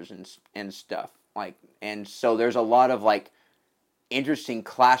ranchers and stuff, like, and so there's a lot of like interesting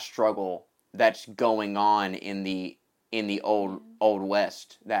class struggle that's going on in the old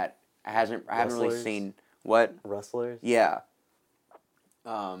West that I haven't really seen. What? Rustlers? Yeah.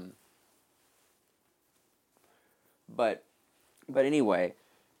 But anyway.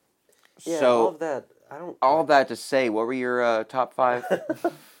 Yeah, so all of that. All of that to say, what were your top 5?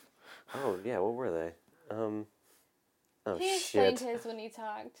 Oh yeah, what were they? Oh He shit. explained his when he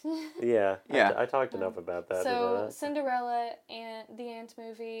talked. Yeah. Yeah. I talked enough about that. So Cinderella and the Ant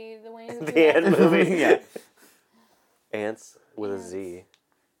movie, the Winnie the Pooh. The Ant movie. Yeah. Ants with a Z.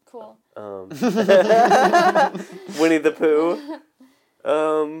 Cool. Winnie the Pooh.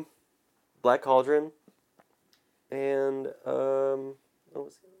 Black Cauldron. And what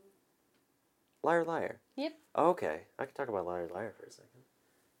was it? Liar Liar. Yep. Okay, I can talk about Liar Liar for a second.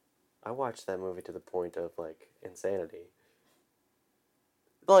 I watched that movie to the point of like insanity.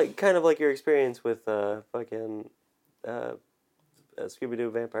 Like kind of like your experience with fucking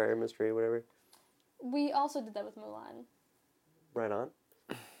Scooby-Doo Vampire Mystery, whatever. We also did that with Mulan. Right on.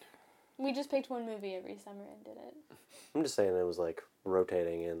 We just picked one movie every summer and did it. I'm just saying it was like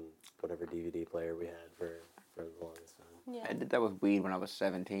rotating in whatever DVD player we had for the longest time. Yeah. I did that with weed when I was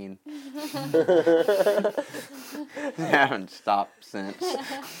 17. I haven't stopped since.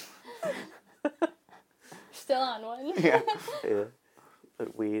 Still on one. Yeah. Yeah.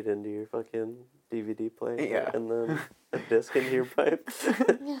 Put weed into your fucking DVD player. Yeah. And then a disc into your pipe.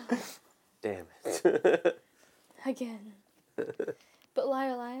 Damn it. Again. But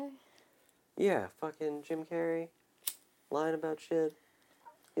Liar Liar? Yeah, fucking Jim Carrey. Lying about shit.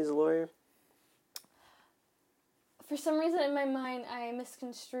 He's a lawyer. For some reason in my mind, I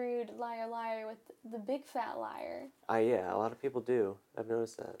misconstrued Liar Liar with The Big Fat Liar. Yeah, a lot of people do. I've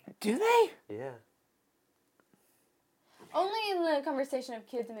noticed that. Do they? Yeah. Only in the conversation of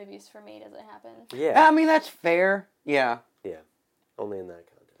kids movies for me does it happen. Yeah. I mean, that's fair. Yeah. Yeah. Only in that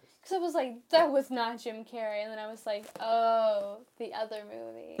context. Because I was like, that was not Jim Carrey. And then I was like, oh, the other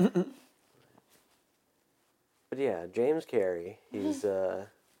movie. But yeah, James Carey. He's a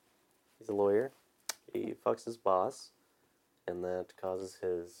lawyer. He fucks his boss, and that causes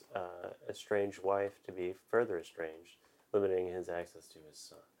his estranged wife to be further estranged, limiting his access to his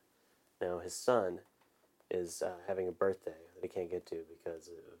son. Now, his son is having a birthday that he can't get to because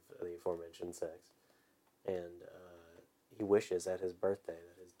of the aforementioned sex, and he wishes at his birthday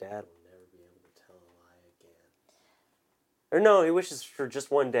that his dad will never be able to tell a lie again. Or no, he wishes for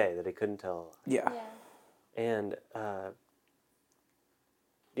just one day that he couldn't tell a lie. Yeah. Yeah. And,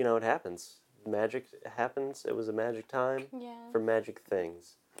 it happens. Magic happens. It was a magic time Yeah. for magic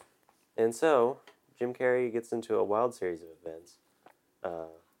things. And so, Jim Carrey gets into a wild series of events,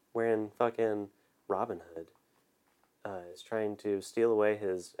 wherein fucking Robin Hood is trying to steal away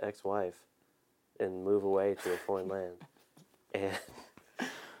his ex-wife and move away to a foreign land. And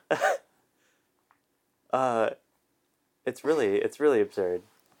it's really absurd.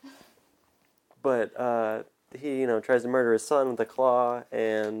 But he tries to murder his son with a claw,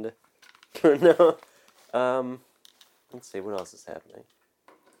 and no, let's see what else is happening.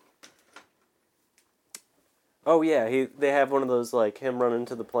 Oh yeah, they have one of those like him running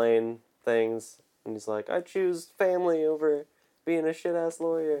to the plane things, and he's like, "I choose family over being a shit ass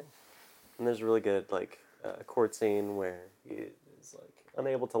lawyer." And there's a really good like court scene where he is like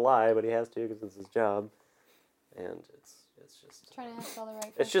unable to lie, but he has to because it's his job, and it's just Trying to ask all the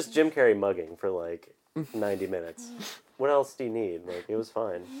right it's just Jim Carrey mugging for like 90 minutes. What else do you need? Like it was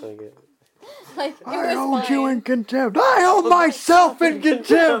fine. Like, it I was hold fine. you in contempt. I hold myself in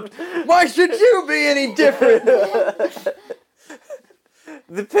contempt. Why should you be any different?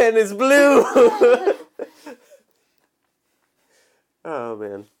 The pen is blue. Oh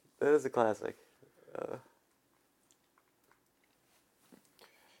man, that is a classic.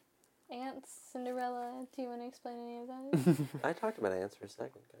 Ants, Cinderella. Do you want to explain any of that? I talked about Ants for a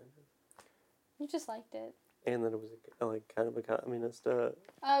second, kind of, You just liked it. and that it was kind of a communist Oh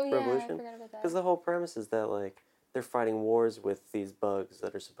yeah, revolution. I forgot about that. Because the whole premise is that like they're fighting wars with these bugs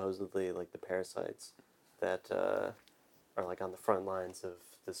that are supposedly like the parasites that are like on the front lines of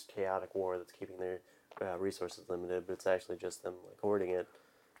this chaotic war that's keeping their resources limited, but it's actually just them like hoarding it.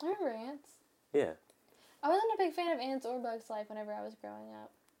 I remember ants. Yeah. I wasn't a big fan of Ants or Bugs Life whenever I was growing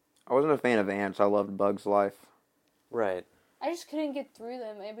up. I wasn't a fan of ants. I loved Bug's Life. Right. I just couldn't get through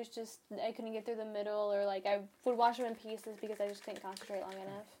them. It was just, I couldn't get through the middle, or like I would watch them in pieces because I just couldn't concentrate long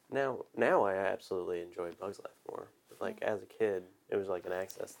enough. Now I absolutely enjoy Bugs Life more. But like as a kid, it was like an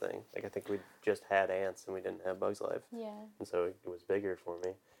access thing. Like I think we just had Ants and we didn't have Bugs Life, Yeah. and so it was bigger for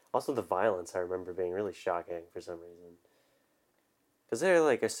me. Also, the violence I remember being really shocking for some reason. Because there are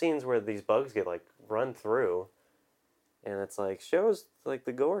like scenes where these bugs get like run through, and it's like shows like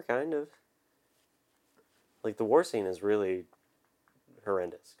the gore kind of. Like the war scene is really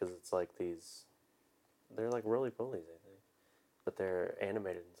horrendous because it's like they're like really bullies, I think, but they're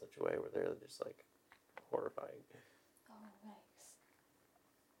animated in such a way where they're just like horrifying. Oh, nice.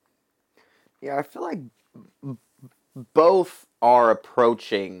 Yeah, I feel like both are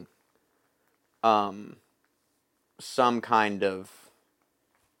approaching some kind of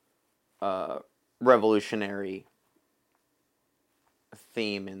revolutionary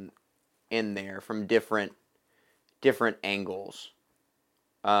theme in there from different angles.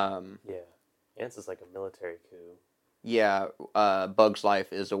 Yeah, Ants is like a military coup. Yeah, Bug's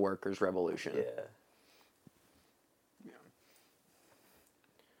Life is a workers' revolution. Yeah.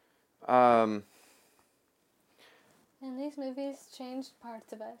 Um, And these movies changed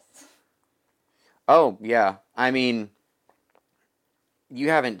parts of us. oh, yeah. I mean, you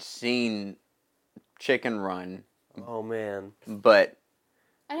haven't seen Chicken Run, Oh man. but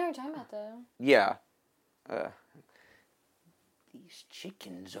I know what you're talking about, though. yeah. These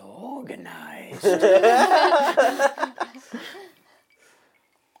chickens are organized.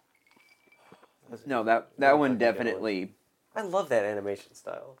 No, that one definitely. I love that animation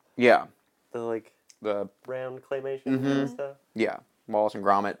style. Yeah, The like the round claymation Mhm. and stuff. yeah Wallace and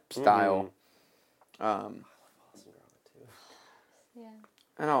Gromit style. Awesome Gromit too. Yeah.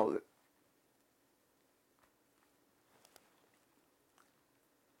 I know.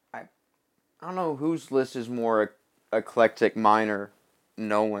 I don't know whose list is more eclectic, mine or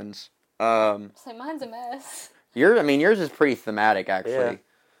no one's. It's like, mine's a mess. Yours is pretty thematic, actually.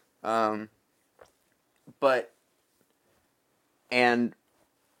 But, and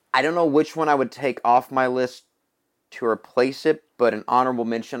I don't know which one I would take off my list to replace it, but an honorable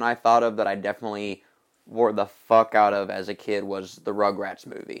mention I thought of that I definitely wore the fuck out of as a kid was the Rugrats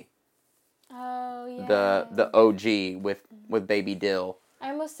movie. Oh, yeah. The OG with Baby Dill. I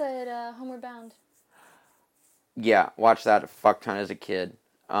almost said Homeward Bound. Yeah, watched that a fuck ton as a kid.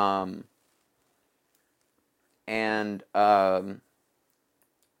 And and I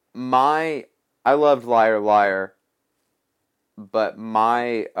loved Liar Liar, but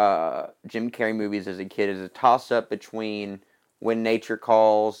my Jim Carrey movies as a kid is a toss-up between When Nature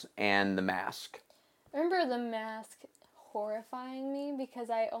Calls and The Mask. I remember The Mask horrifying me because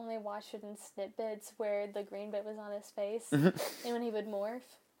I only watched it in snippets where the green bit was on his face and when he would morph.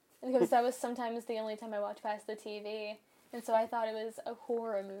 Because that was sometimes the only time I watched past the TV. And so I thought it was a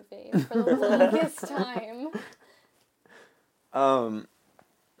horror movie for the longest time.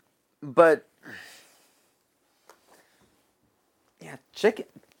 But yeah,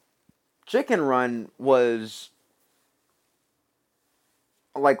 Chicken Run was,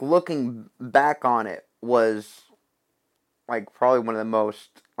 like, looking back on it, was like probably one of the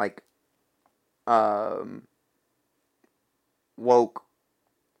most like woke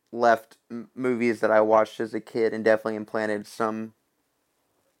left movies that I watched as a kid, and definitely implanted some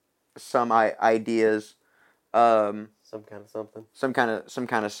ideas. Some kind of something. Some kind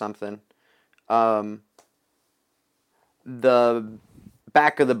of something. The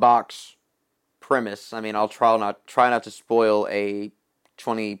back of the box premise. I mean, I'll try not to spoil a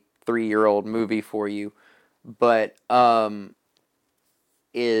 23-year-old movie for you, but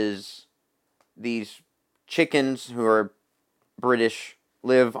is these chickens who are British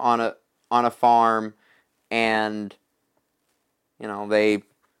live on a farm, and you know, they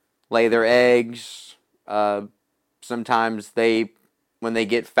lay their eggs. Sometimes when they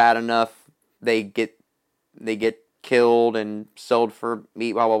get fat enough, they get killed and sold for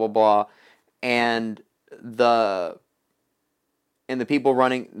meat. Blah blah blah blah, and the people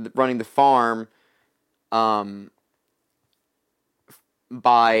running the farm,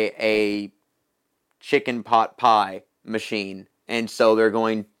 buy a chicken pot pie machine, and so they're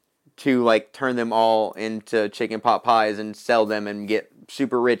going to like turn them all into chicken pot pies and sell them and get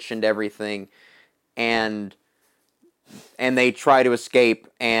super rich and everything, and they try to escape,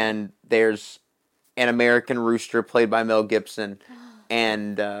 and there's an American rooster played by Mel Gibson,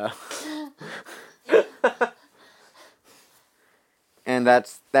 and and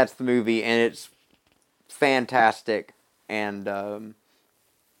that's the movie, and it's fantastic, and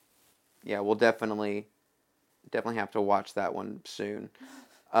yeah, we'll definitely have to watch that one soon.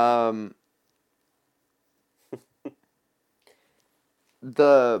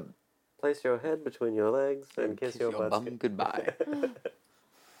 The Place your head between your legs and kiss your butt goodbye.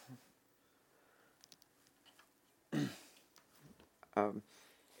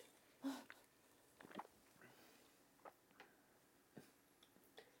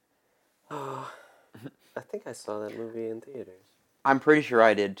 I think I saw that movie in theaters. I'm pretty sure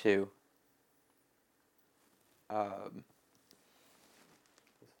I did too. It's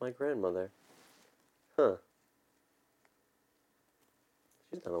my grandmother. Huh.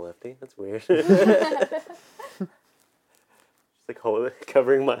 She's not a lefty. That's weird. She's like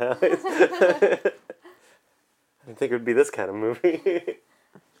covering my eyes. I didn't think it would be this kind of movie.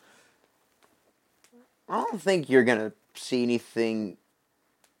 I don't think you're gonna see anything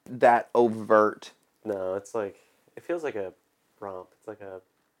that overt. No, it's like, it feels like a romp. It's like a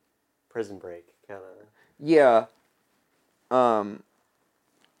prison break kind of. Yeah.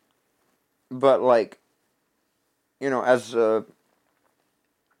 But like, you know, as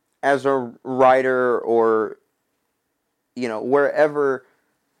a writer, or you know, wherever,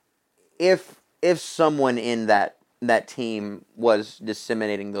 if someone in that team was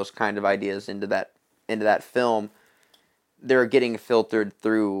disseminating those kind of ideas into that film, they're getting filtered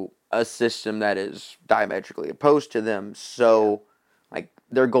through a system that is diametrically opposed to them. So, like,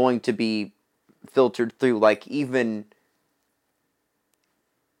 they're going to be filtered through, like, even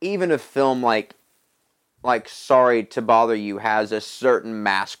a film like Sorry to Bother You has a certain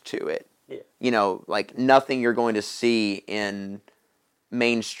mask to it. Yeah. You know, like, nothing you're going to see in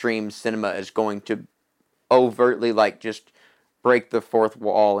mainstream cinema is going to overtly, like, just break the fourth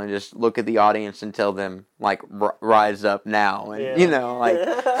wall and just look at the audience and tell them, like, rise up now. And, you know, like...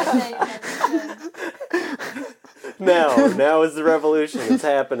 Now is the revolution. It's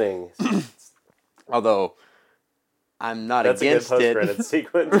happening. Although, I'm not That's against it. That's a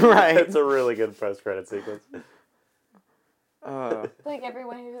it. good post-credit sequence. Right. It's a really good post-credit sequence. Like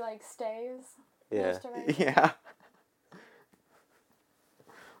everyone who like stays. Yeah. Yeah.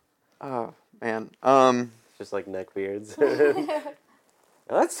 Oh, man. Just like neckbeards.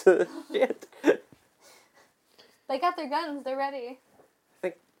 That's shit. They got their guns. They're ready. I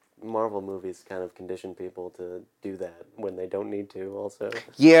think Marvel movies kind of condition people to do that when they don't need to, also.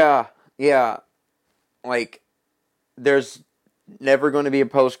 Yeah. Like, there's never going to be a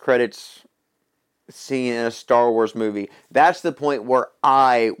post-credits seeing in a Star Wars movie. That's the point where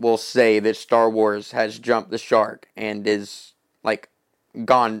I will say that Star Wars has jumped the shark and is like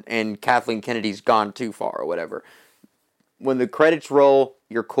gone, and Kathleen Kennedy's gone too far or whatever. When the credits roll,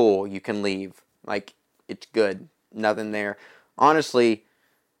 you're cool. You can leave. Like, it's good. Nothing there. Honestly,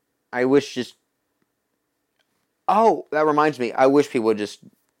 I wish just... Oh, that reminds me. I wish people would just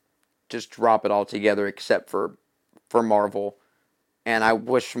drop it all together except for Marvel. And I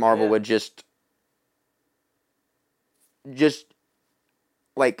wish Marvel would just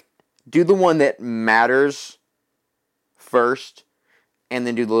like do the one that matters first, and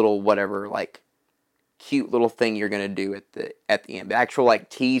then do the little whatever like cute little thing you're gonna do at the end. The actual like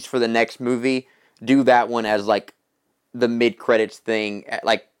tease for the next movie, do that one as like the mid credits thing at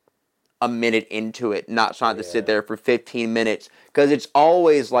like a minute into it, not trying to sit there for 15 minutes, because it's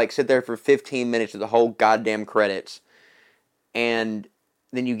always like sit there for 15 minutes of the whole goddamn credits, and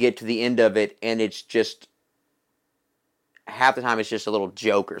then you get to the end of it and it's just half the time it's just a little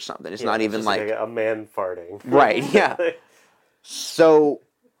joke or something. It's not even like a man farting. Right, yeah. So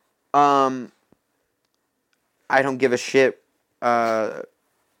I don't give a shit. Black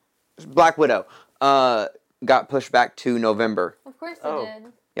Widow got pushed back to November. Of course they did.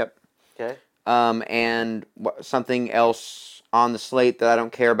 Yep. Okay. And something else on the slate that I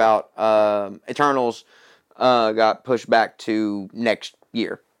don't care about, Eternals, got pushed back to next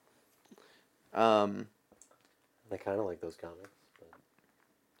year. I kind of like those comics. But...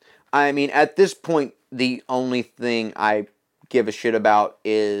 I mean, at this point, the only thing I give a shit about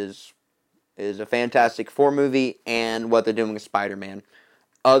is a Fantastic Four movie and what they're doing with Spider-Man.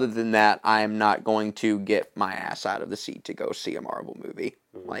 Other than that, I'm not going to get my ass out of the seat to go see a Marvel movie.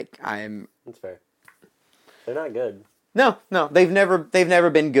 Mm-hmm. That's fair. They're not good. No, they've never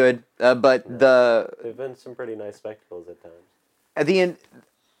been good. But they've been some pretty nice spectacles at times. At the end,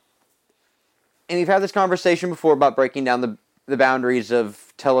 and we've had this conversation before about breaking down the boundaries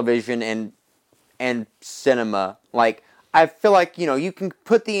of television and cinema. Like, I feel like, you can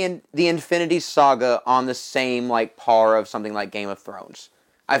put the Infinity Saga on the same like par of something like Game of Thrones.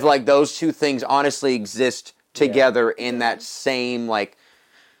 I feel like those two things honestly exist together in that same like.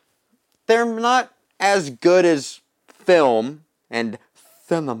 They're not as good as film and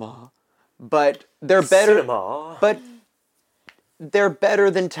cinema, but they're better. Cinema. But they're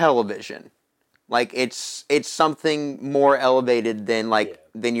better than television. Like, it's something more elevated than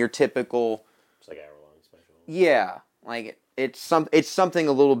than your typical. It's like hour-long special. Yeah, like it's something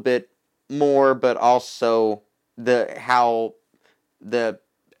a little bit more, but also how the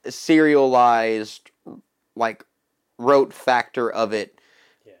serialized like rote factor of it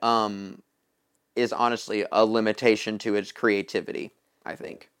is honestly a limitation to its creativity, I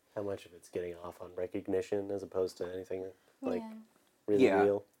think. How much of it's getting off on recognition as opposed to anything like really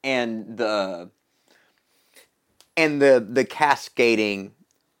real. And the cascading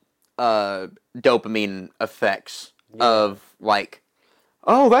dopamine effects of like,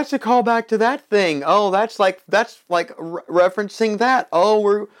 oh, that's a callback to that thing. Oh, that's referencing that.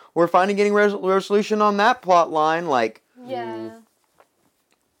 Oh, we're finally getting resolution on that plot line. Like,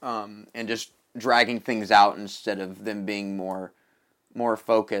 and just dragging things out instead of them being more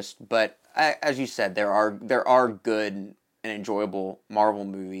focused. But as you said, there are good and enjoyable Marvel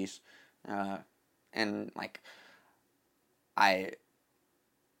movies, and like I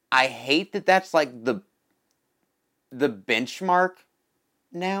hate that that's like the benchmark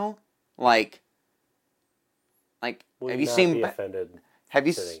now. Like have you seen have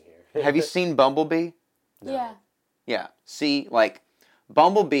you seen Bumblebee? No. Yeah. See, like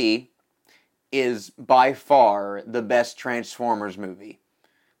Bumblebee is by far the best Transformers movie.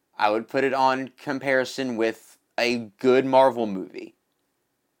 I would put it on comparison with a good Marvel movie.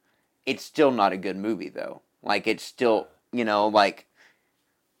 It's still not a good movie though. Like, it's still, like,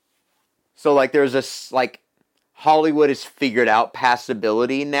 so like there's this like Hollywood has figured out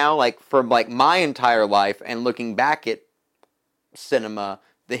passability now, like for like my entire life, and looking back at cinema,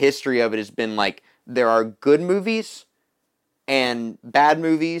 the history of it has been like there are good movies and bad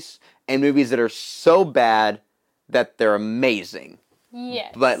movies and movies that are so bad that they're amazing.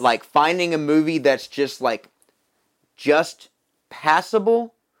 Yes. But like finding a movie that's just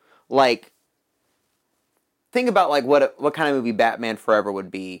passable, like think about like what kind of movie Batman Forever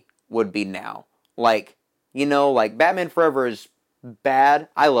would be now. Like, like Batman Forever is bad.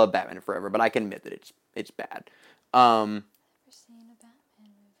 I love Batman Forever, but I can admit that it's bad. I've never seen a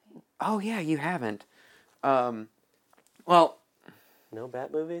Batman movie. Oh yeah, you haven't. Well, no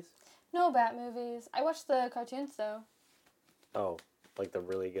Bat movies? No Bat movies. I watched the cartoons though. Oh, like the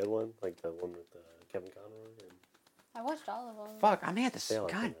really good one, like the one with Kevin Conroy. I watched all of them. Fuck, I may have to. They all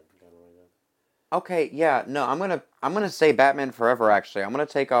God. Okay, yeah, no, I'm gonna say Batman Forever. Actually, I'm gonna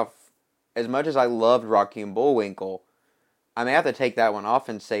take off. As much as I loved Rocky and Bullwinkle, I may have to take that one off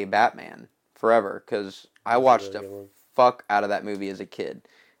and say Batman Forever because I That's a watched really the good one. fuck out of that movie as a kid,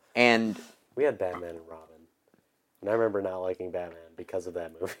 and We had Batman and Robin. And I remember not liking Batman because of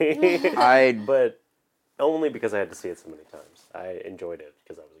that movie. I But only because I had to see it so many times. I enjoyed it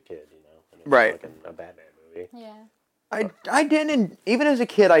because I was a kid, you know? And it was Right. fucking a Batman movie. Yeah. I didn't even as a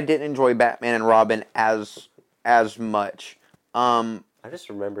kid I didn't enjoy Batman and Robin as much. I just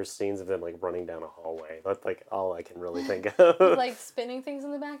remember scenes of them like running down a hallway. That's like all I can really think of. Like spinning things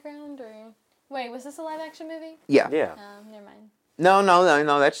in the background, or wait, was this a live action movie? Yeah. Yeah. Never mind.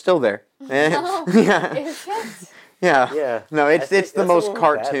 No, that's still there. Oh, yeah. is it? Yeah. Yeah. No, I it's think the that's most one with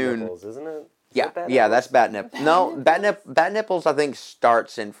cartoon. Bat Nipples, isn't it? Is Yeah, that Bat yeah, Nipples? that's Batnip. Bat No, Nipples? Batnipples I think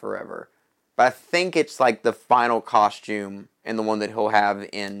starts in Forever, but I think it's like the final costume and the one that he'll have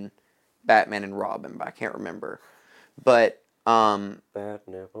in Batman and Robin. But I can't remember. But Bat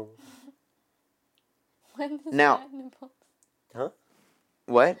Nipples. When is Now- bat nipples? Huh?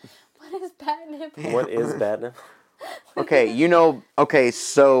 what? What is bat nipples? What is Bat Nipples? Okay, okay,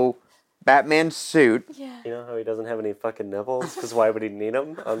 so Batman's suit. Yeah. You know how he doesn't have any fucking nipples? Because why would he need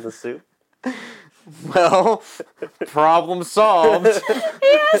them on the suit? Well, problem solved.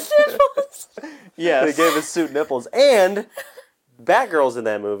 He has nipples. They Yes. gave his suit nipples. And Batgirl's in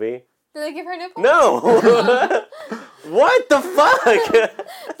that movie. Did they give her nipples? No! What the fuck?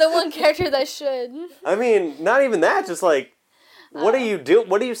 The one character that should. I mean, not even that, just like, what are you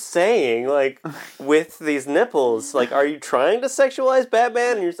what are you saying, like, with these nipples? Like, are you trying to sexualize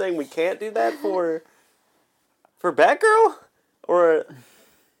Batman and you're saying we can't do that for Batgirl? Or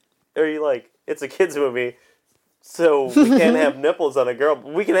are you like, it's a kid's movie, so we can't have nipples on a girl,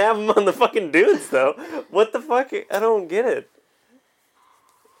 but we can have them on the fucking dudes, though? What the fuck? I don't get it.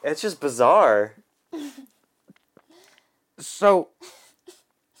 It's just bizarre. So,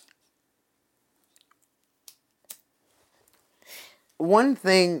 one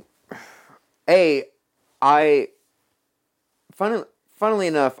thing, funnily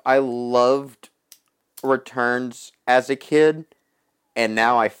enough, I loved Returns as a kid, and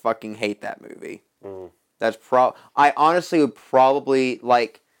now I fucking hate that movie. Mm. I honestly would probably,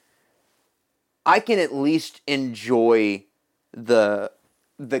 like, I can at least enjoy the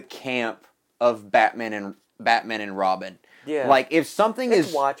camp of Batman and Robin. Yeah. Like, if something It's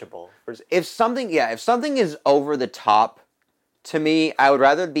is watchable. if something is over the top, to me, I would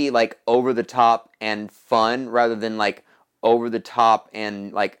rather be like over the top and fun rather than like over the top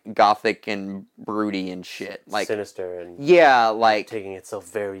and like gothic and broody and shit. Like, Sinister and yeah, like, taking itself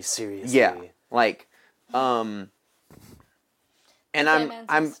very seriously. yeah, like, and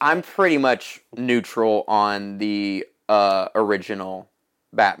Batman's I'm pretty much neutral on the original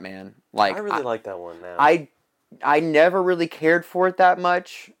Batman. Like, I really like that one now. I never really cared for it that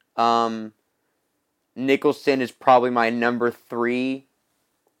much. Nicholson is probably my number 3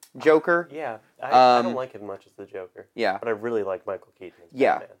 Joker. Yeah, I Um, don't like him much as the Joker, Yeah, but I really like Michael Keaton as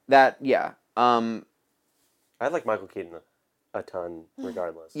yeah, Batman. I I like Michael Keaton a ton,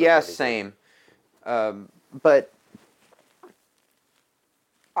 regardless. of yeah, what he did. same. But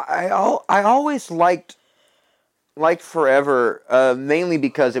I always liked Forever, mainly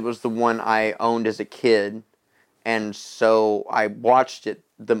because it was the one I owned as a kid, and so I watched it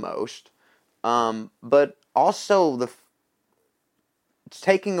the most. But also it's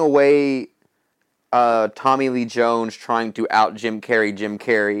taking away Tommy Lee Jones trying to out Jim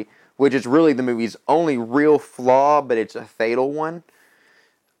Carrey, which is really the movie's only real flaw, but it's a fatal one.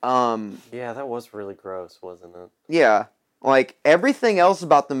 Yeah, that was really gross, wasn't it? Yeah, like, everything else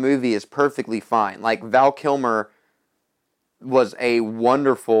about the movie is perfectly fine. Like, Val Kilmer was a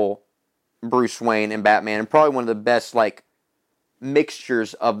wonderful Bruce Wayne and Batman, and probably one of the best, like,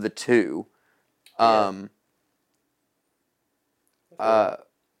 mixtures of the two. Yeah.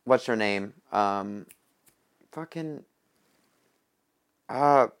 What's her name? Fuck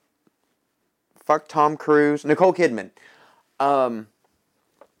Tom Cruise. Nicole Kidman.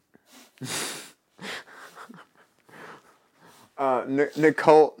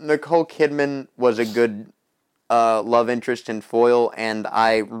 Nicole Kidman was a good love interest in Foil, and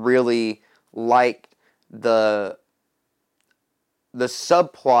I really liked the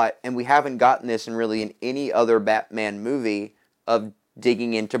subplot, and we haven't gotten this in any other Batman movie, of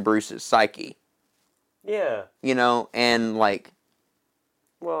digging into Bruce's psyche. Yeah. You know, and like,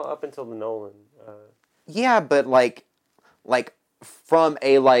 Well, up until the Nolan. yeah, but like from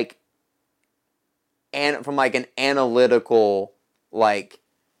a from an analytical, like,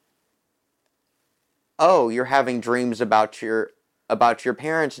 oh, you're having dreams about your about your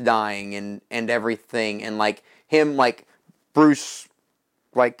parents dying and everything, and like him, like Bruce,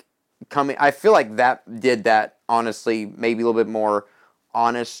 like coming. I feel like that did that honestly, maybe a little bit more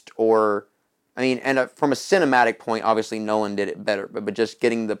honest, or I mean, and from a cinematic point, obviously Nolan did it better, but just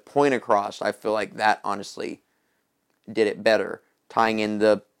getting the point across, I feel like that honestly did it better, tying in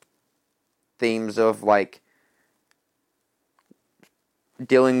the themes of like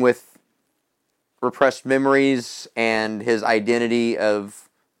dealing with repressed memories and his identity of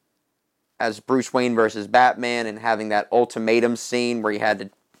as Bruce Wayne versus Batman, and having that ultimatum scene where he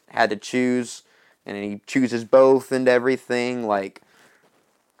had to choose, and he chooses both and everything, like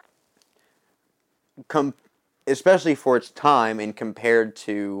especially for its time and compared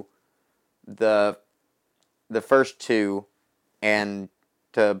to the first two and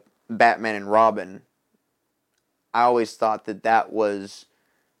to Batman and Robin. I always thought that was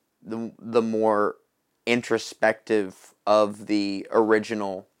the more introspective of the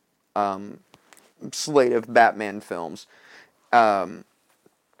original slate of Batman films. As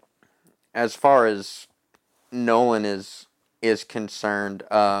far as Nolan is concerned,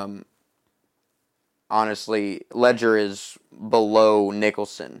 honestly, Ledger is below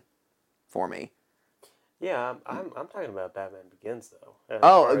Nicholson for me. Yeah, I'm talking about Batman Begins though. As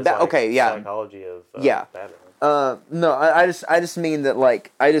Oh, far as, like, okay, yeah. Psychology of Yeah. Batman. No, I just mean that,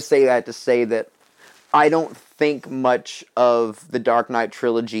 like, I just say that to say that I don't think much of the Dark Knight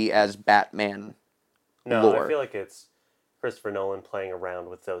trilogy as Batman No, lore. I feel like it's Christopher Nolan playing around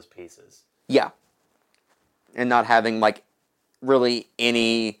with those pieces. Yeah. And not having, like, really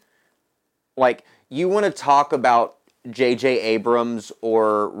any, like, you want to talk about J.J. Abrams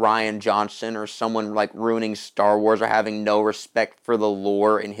or Rian Johnson or someone, like, ruining Star Wars or having no respect for the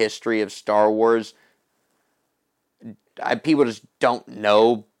lore and history of Star Wars. People just don't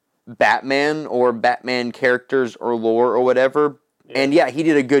know Batman or Batman characters or lore or whatever. Yeah. And yeah, he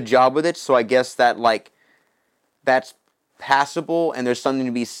did a good job with it, so I guess that, like, that's passable, and there's something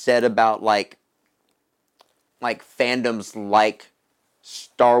to be said about, like fandoms like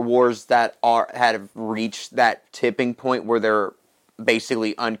Star Wars that have reached that tipping point where they're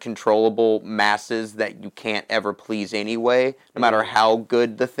basically uncontrollable masses that you can't ever please anyway, no matter how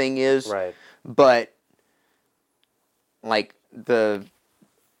good the thing is. Right. But like the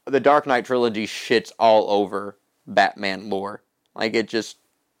Dark Knight trilogy shits all over Batman lore. Like it has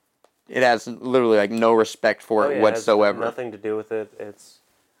literally like no respect for it whatsoever. It has nothing to do with it.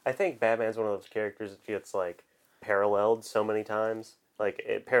 I think Batman's one of those characters that gets like paralleled so many times,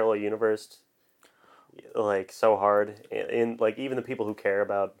 like parallel universe, like so hard. In like even the people who care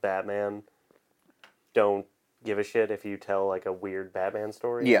about Batman don't give a shit if you tell like a weird Batman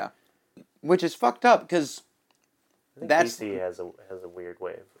story. Yeah, which is fucked up because DC has a weird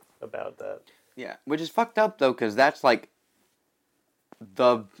way about that. Yeah, which is fucked up though because that's like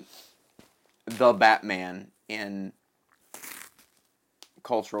the Batman in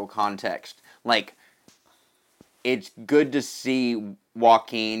cultural context. Like, it's good to see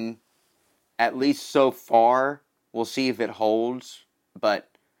Joaquin, at least so far. We'll see if it holds, but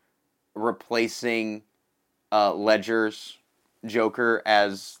replacing Ledger's Joker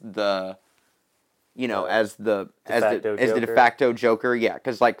as the as the de facto Joker, yeah,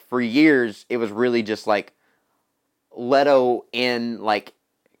 because like for years it was really just like Leto in like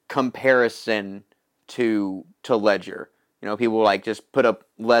comparison to Ledger. You know, people like just put up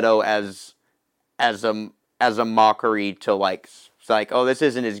Leto as a mockery to like it's like, oh, this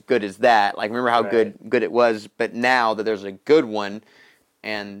isn't as good as that. Like, remember how good it was, but now that there's a good one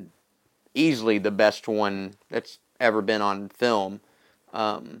and easily the best one that's ever been on film.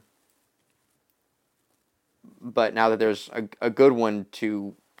 But now that there's a good one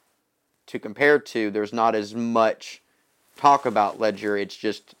to compare to, there's not as much talk about Ledger. It's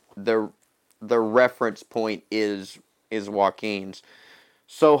just the reference point is Joaquin's.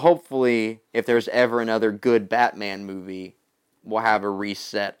 So hopefully, if there's ever another good Batman movie, we'll have a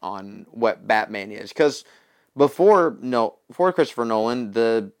reset on what Batman is. Because before Christopher Nolan,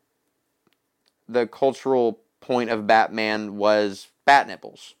 the cultural point of Batman was bat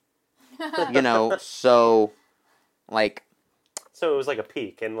nipples. You know, so like. So it was like a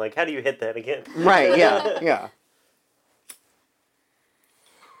peak, and like, how do you hit that again? Right. Yeah. Yeah.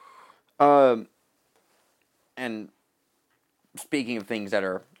 And speaking of things that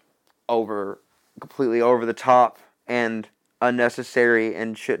are completely over the top and unnecessary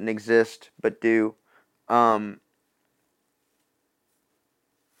and shouldn't exist but do, man,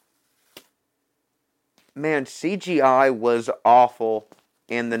 CGI was awful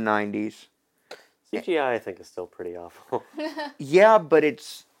in the 90s. CGI, I think, is still pretty awful. Yeah, but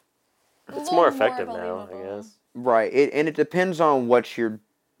it's more effective now, I guess. Right. And it depends on what you're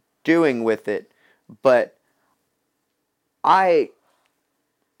doing with it, but I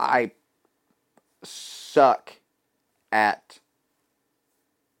I suck at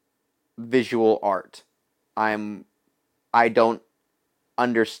visual art. I don't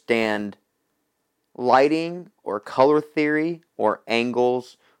understand lighting or color theory or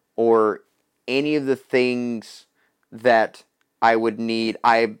angles or any of the things that I would need.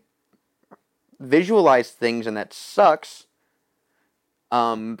 I visualize things and that sucks.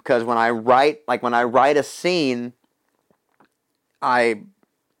 Because when I write a scene, I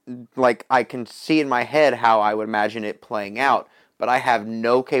I can see in my head how I would imagine it playing out, but I have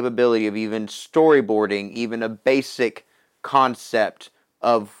no capability of even storyboarding even a basic concept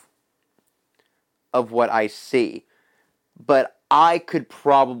of what I see. But I could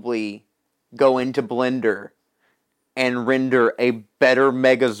probably go into Blender and render a better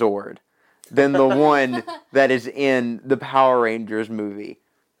Megazord than the one that is in the Power Rangers movie.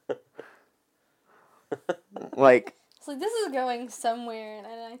 Like, So this is going somewhere, and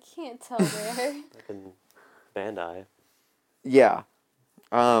I can't tell where. Like in Bandai. yeah.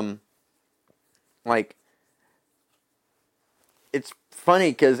 Like, it's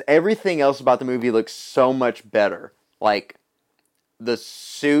funny because everything else about the movie looks so much better. Like, the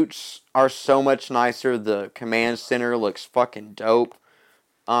suits are so much nicer. The command center looks fucking dope.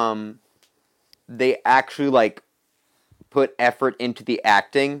 They actually, like, put effort into the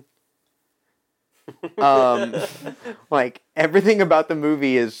acting. Like, everything about the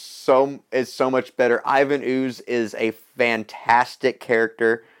movie is so much better. Ivan Ooze is a fantastic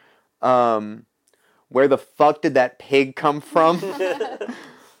character. Where the fuck did that pig come from?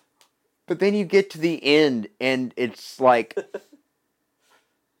 But then you get to the end and it's like,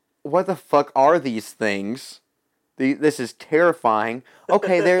 what the fuck are these things? This is terrifying.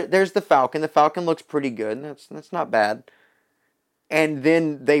 Okay, there's the Falcon. The Falcon looks pretty good. That's not bad. And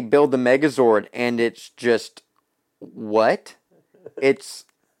then they build the Megazord, and it's just what? It's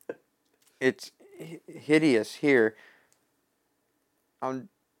hideous. Here, I'm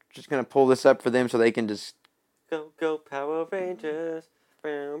just gonna pull this up for them so they can just. Go Power Rangers.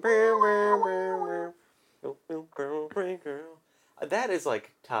 Go Power Rangers. That is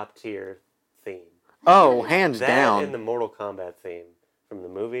like top tier theme. Oh, hands That down. and the Mortal Kombat theme from the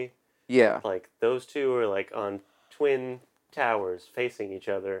movie. Yeah. Like those two are like on twin towers facing each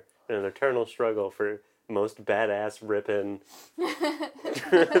other in an eternal struggle for most badass ripping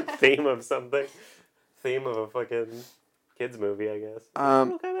theme of something. Theme of a fucking kids movie, I guess.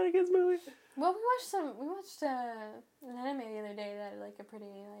 Mortal Kombat a kids movie. Well, we watched an anime the other day that had like a pretty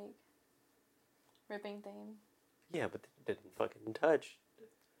like ripping theme. Yeah, but they didn't fucking touch.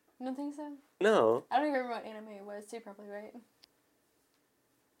 You don't think so? No. I don't even remember what anime it was. You're probably right.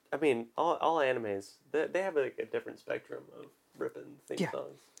 I mean, all animes, they have like a different spectrum of ripping theme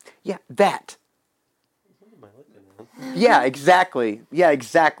songs. Yeah, that. What am I looking at? Yeah, exactly. Yeah,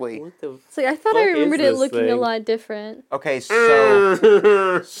 exactly. What the So I thought I remembered it looking a lot different. Okay,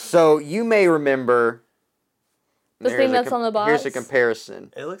 so you may remember The thing that's on the box? Here's a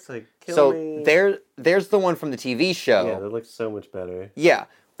comparison. It looks like So Me. there's the one from the TV show. Yeah, that looks so much better. Yeah,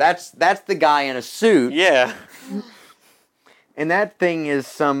 that's the guy in a suit. Yeah. And that thing is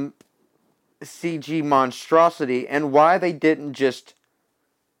some CG monstrosity. And why they didn't just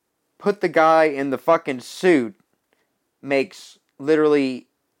put the guy in the fucking suit makes literally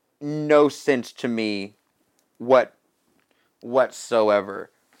no sense to me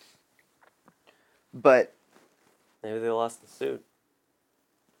whatsoever. But Maybe they lost the suit.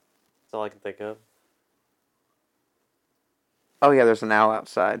 That's all I can think of. oh yeah, there's an owl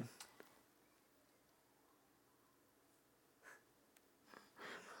outside.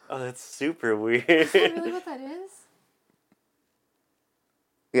 Oh, that's super weird. Is that really what that is?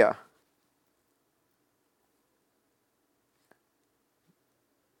 Yeah.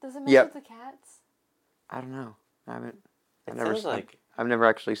 Does it match Yep. with the cats? I don't know. It sounds like... I've never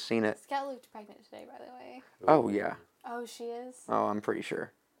actually seen it. This cat looked pregnant today, by the way. Oh yeah. Oh, she is? Oh, I'm pretty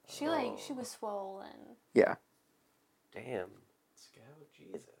sure. She was swollen. Yeah. Damn. Scout,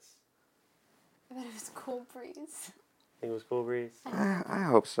 Jesus. I bet it was Cool Breeze. Think it was Cool Breeze? I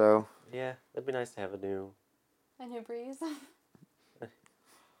hope so. Yeah, it'd be nice to have a new... A new breeze. I want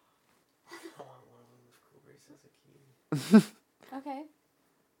one with Cool Breeze as a key. Okay.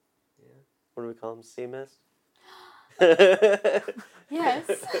 Yeah. What do we call him? Sea Mist? Yes.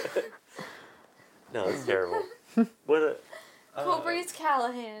 No, it's terrible. What a... Cool Breeze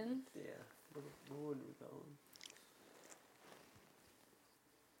Callahan. Yeah. What would we call him?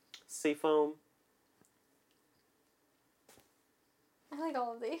 Seafoam? I like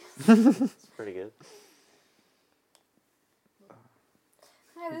all of these. It's pretty good.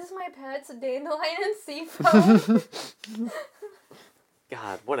 Hi, this is my pet's dandelion and seafoam.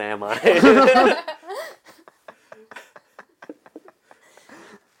 God, what am I?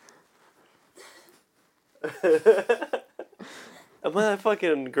 Am I that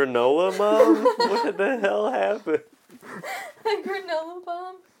fucking granola mom? What the hell happened? A granola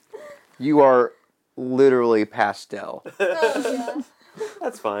bomb. You are literally pastel. Oh, yeah.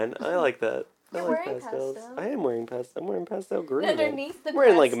 That's fine. I like that. You're I like wearing pastels. pastel. I am wearing pastel. I'm wearing pastel green. Underneath the I'm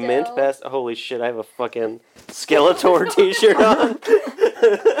wearing like pastel. mint pastel. Holy shit! I have a fucking Skeletor T-shirt on.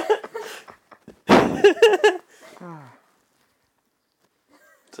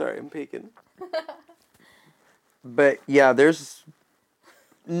 Sorry, I'm peeking. But yeah, there's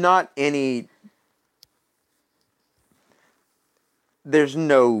not any. There's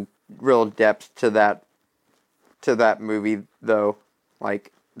no real depth to that movie though.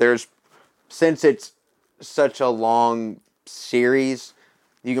 Like since it's such a long series,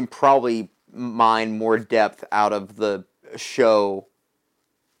 you can probably mine more depth out of the show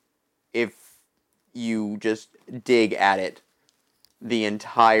if you just dig at it the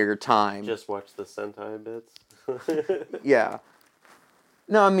entire time. Just watch the Sentai bits. Yeah.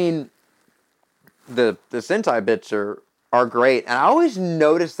 No, I mean the Sentai bits are great, and I always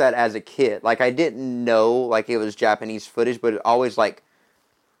noticed that as a kid. Like, I didn't know like it was Japanese footage, but it always like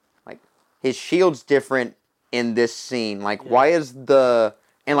his shield's different in this scene. Like, why is the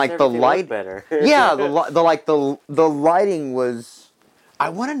and like the light better? yeah, the lighting was. I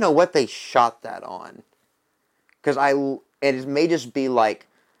want to know what they shot that on, because it may just be like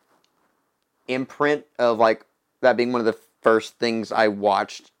imprint of like that being one of the first things I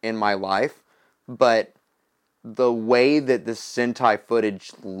watched in my life, but the way that the Sentai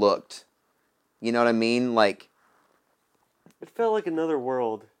footage looked, you know what I mean? Like, It felt like another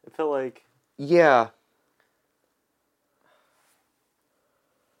world. It felt like yeah,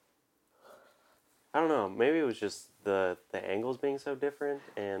 I don't know. Maybe it was just the angles being so different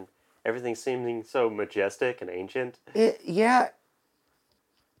and everything seeming so majestic and ancient.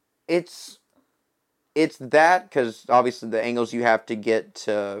 it's that, because obviously the angles you have to get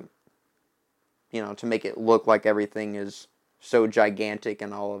to, to make it look like everything is so gigantic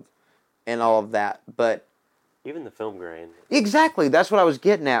and all of that, but Even the film grain. exactly, that's what I was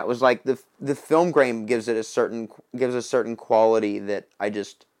getting at. Was like the film grain gives a certain quality that I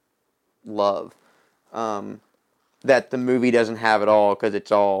just love. That the movie doesn't have at all, because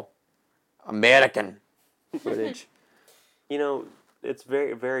it's all American footage. It's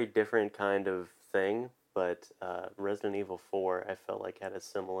very, very different kind of thing, but Resident Evil 4, I felt like had a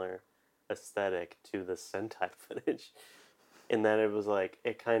similar aesthetic to the Sentai footage, in that it was like,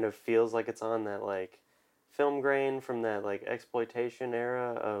 it kind of feels like it's on that like film grain from that like exploitation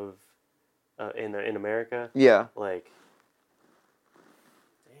era of in America. Yeah. Like,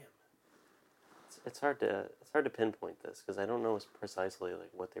 damn, it's hard to pinpoint this, because I don't know precisely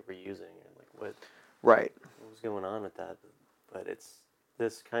like what they were using and like what was going on with that, but it's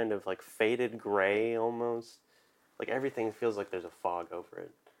this kind of like faded gray almost. Like, everything feels like there's a fog over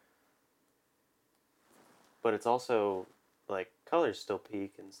it, but it's also like colors still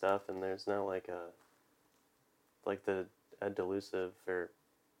peak and stuff, and there's not like a delusive or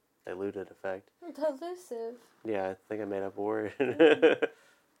diluted effect. Delusive. Yeah, I think I made up a word. Is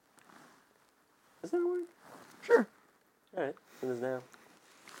that a word? Sure. Alright, it is now.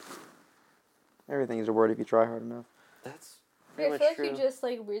 Everything is a word if you try hard enough. That's I pretty feel much like true. you just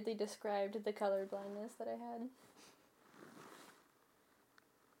like weirdly described the color blindness that I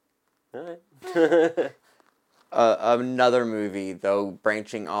had. Alright. Another movie, though,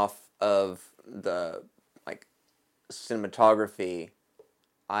 branching off of the like cinematography,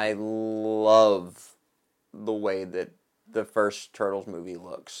 I love the way that the first Turtles movie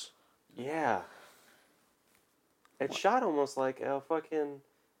looks. Yeah. It's shot almost like a fucking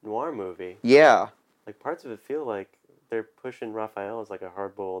noir movie. Yeah. Like, parts of it feel like they're pushing Raphael as like a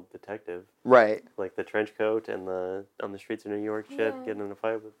hard-boiled detective. Right. Like the trench coat and the on the streets of New York shit, Yeah. getting in a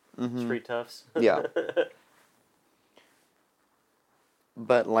fight with street toughs. Yeah.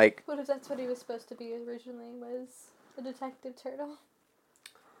 But like, What if that's what he was supposed to be originally, was a detective turtle?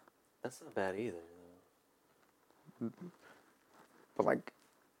 That's not bad either. but like,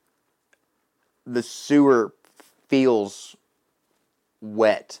 the sewer feels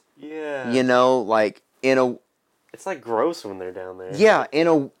wet. Yeah. You know, like in a It's like gross when they're down there. yeah, in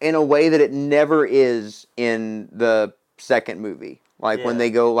a way that it never is in the second movie. Like when Yeah. they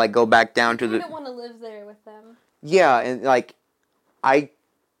go back down to I the don't want to live there with them. yeah, and like I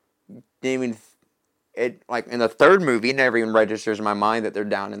didn't even it like in the third movie, it never even registers in my mind that they're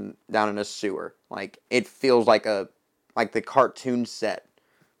down in a sewer. Like it feels like the cartoon set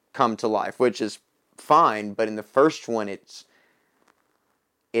come to life, which is fine. But in the first one, it's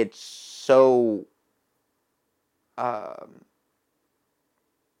so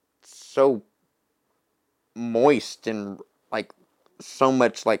so moist and like so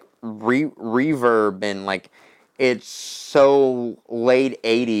much like reverb and like it's so late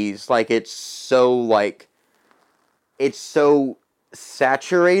 80s, like it's so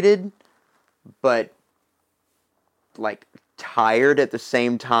saturated but like tired at the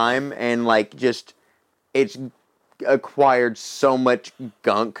same time, and like just it's acquired so much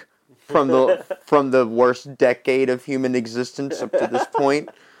gunk from the worst decade of human existence up to this point.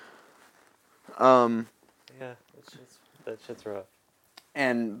 Yeah, that shit's rough.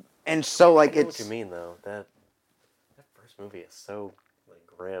 And so like I know it's what you mean though. That first movie is so like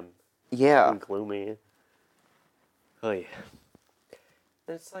grim yeah. and gloomy. Oh yeah.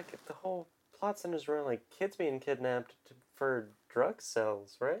 It's like the whole plot centers around like kids being kidnapped for drug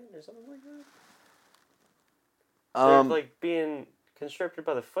sales, right, or something like that. They're like being conscripted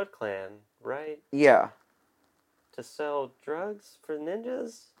by the Foot Clan, right? Yeah. To sell drugs for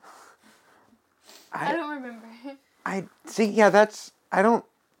ninjas. I don't remember. I see. Yeah, that's. I don't.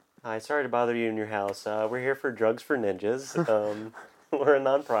 Hi, sorry to bother you in your house. We're here for Drugs for Ninjas. We're a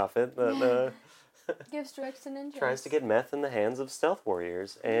nonprofit that Gives drugs to ninjas. tries to get meth in the hands of stealth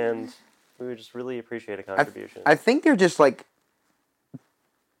warriors, and we would just really appreciate a contribution. I think they're just like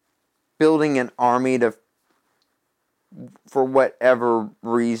building an army for whatever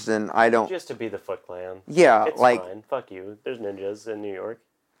reason. I don't. Just to be the Foot Clan. Yeah, it's like fine. Fuck you. There's ninjas in New York.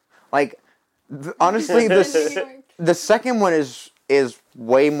 like honestly, the second one is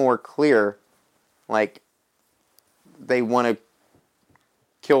way more clear. Like they want to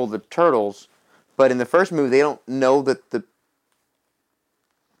kill the turtles, but in the first movie they don't know that the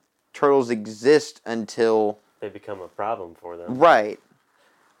turtles exist until they become a problem for them. Right.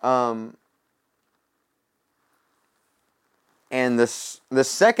 And the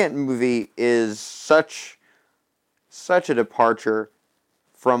second movie is such a departure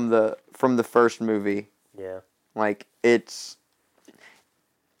from the first movie. Yeah. Like it's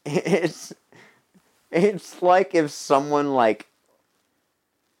like if someone like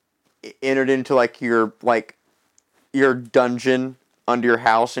entered into like your dungeon under your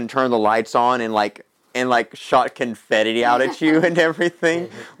house and turned the lights on and shot confetti out at you and everything.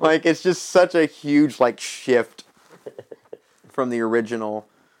 Like it's just such a huge like shift from the original.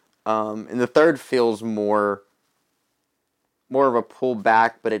 And the third feels more of a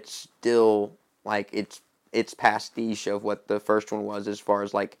pullback, but it's still like it's pastiche of what the first one was as far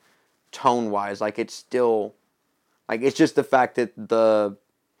as like tone wise. Like it's still like it's just the fact that the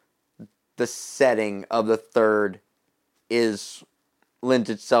setting of the third lends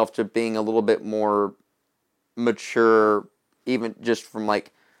itself to being a little bit more mature, even just from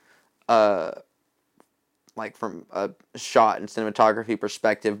from a shot and cinematography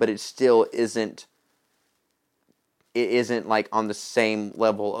perspective, but it still isn't. It isn't like on the same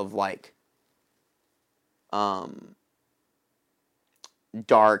level of like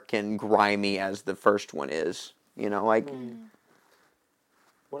dark and grimy as the first one is. You know, like.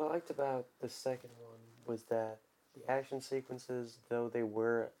 What I liked about the second one was that the action sequences, though they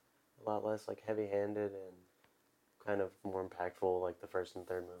were a lot less like heavy-handed and kind of more impactful like the first and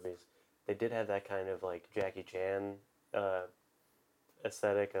third movies, they did have that kind of like Jackie Chan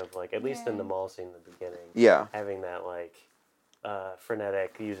aesthetic of like, at least in the mall scene in the beginning, having that like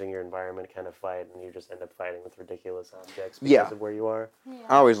frenetic, using your environment kind of fight, and you just end up fighting with ridiculous objects because of where you are.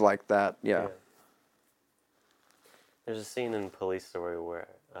 I always liked that. Yeah. There's a scene in Police Story where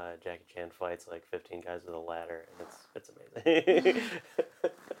Jackie Chan fights like 15 guys with a ladder, and it's amazing.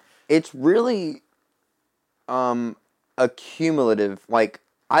 It's really accumulative. Like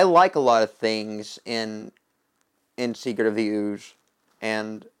I like a lot of things in Secret of the Ooze,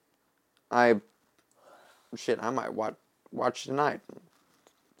 and I might watch tonight.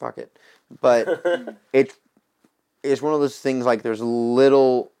 Fuck it, but it's one of those things like there's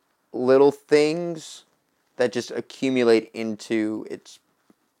little things that just accumulate into its,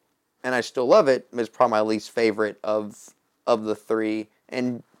 and I still love it. It's probably my least favorite of the three,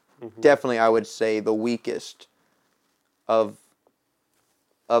 and definitely I would say the weakest of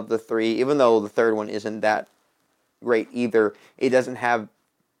the three. Even though the third one isn't that great either, it doesn't have.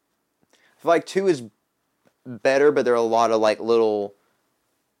 I feel like 2 is better, but there are a lot of like little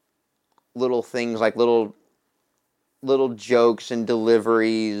things, like little jokes and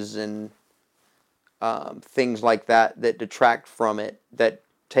deliveries and things like that detract from it, that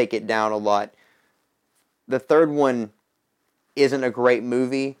take it down a lot. The third one isn't a great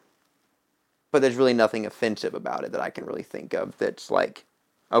movie, but there's really nothing offensive about it that I can really think of that's like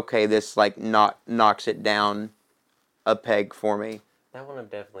okay, this like knocks it down a peg for me. That one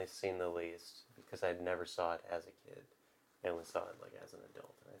I've definitely seen the least because I never saw it as a kid. I only saw it like as an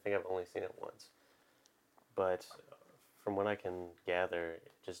adult. I think I've only seen it once. But from what I can gather,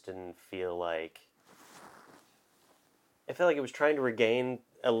 it just didn't feel like... I felt like it was trying to regain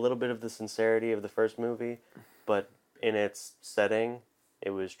a little bit of the sincerity of the first movie, but in its setting, it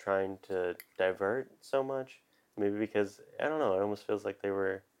was trying to divert so much. Maybe because, I don't know, it almost feels like they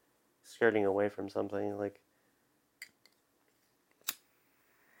were skirting away from something. Like,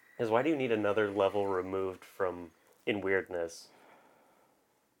 because why do you need another level removed from in weirdness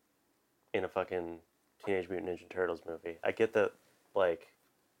in a fucking Teenage Mutant Ninja Turtles movie? I get that, like,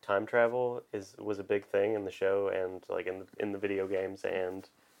 time travel was a big thing in the show and like in the video games, and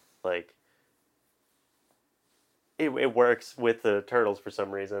like it works with the turtles for some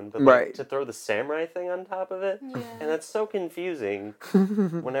reason, but like, Right. to throw the samurai thing on top of it, Yeah. and that's so confusing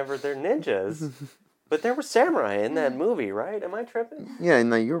whenever they're ninjas. But there were samurai in that movie, right? Am I tripping? Yeah,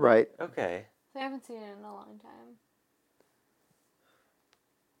 no, you're right. Okay. I haven't seen it in a long time.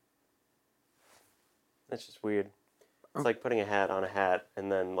 That's just weird. It's like putting a hat on a hat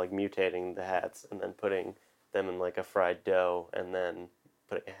and then like mutating the hats and then putting them in like a fried dough and then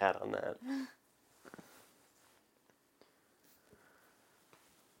putting a hat on that.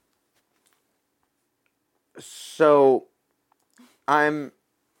 So, I'm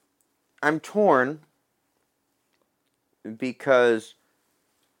torn because,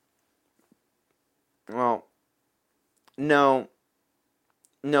 well, no,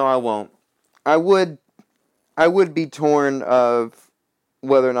 I won't. I would be torn of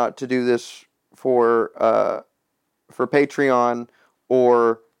whether or not to do this for Patreon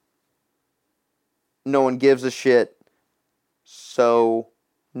or no one gives a shit, so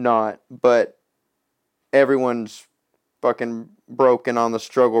not. But everyone's fucking broken on the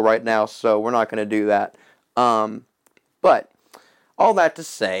struggle right now, so we're not going to do that. But all that to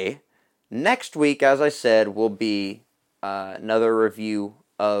say, next week, as I said, will be another review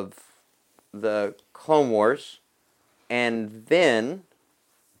of the Clone Wars, and then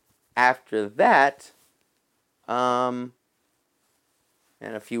after that, and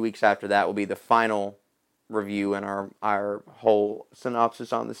a few weeks after that will be the final review and our whole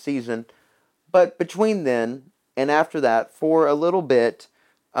synopsis on the season. But between then and after that, for a little bit,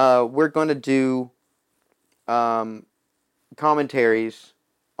 we're going to do commentaries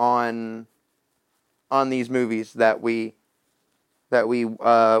on these movies that we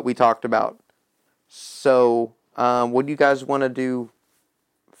talked about. So, what do you guys want to do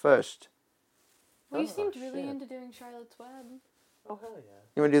first? Well, you Oh, seemed really shit. into doing Charlotte's Web. Oh, hell yeah.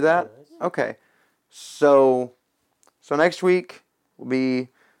 You want to do that? Nice. Okay. So next week will be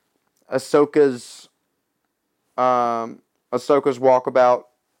Ahsoka's walkabout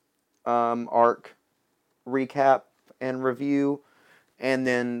arc recap and review, and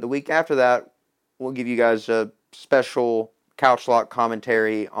then the week after that we'll give you guys a special couch lock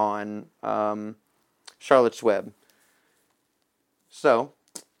commentary on Charlotte's Web. So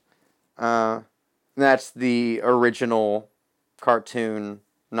that's the original cartoon,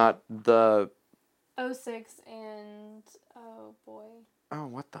 not the 06 and oh boy. oh,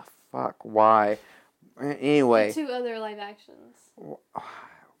 what the fuck? Why? Anyway. The 2 other live actions. Why?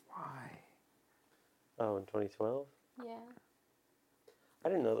 Oh, in 2012? Yeah. I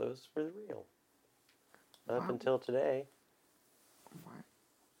didn't know those were real. Up Wow. until today.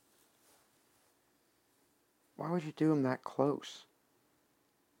 Why would you do them that close?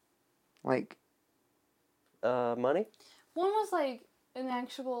 Like, Money? One was like an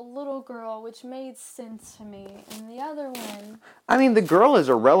actual little girl, which made sense to me, and the other one... I mean, the girl is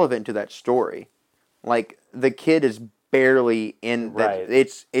irrelevant to that story. Like, the kid is barely in that. Right.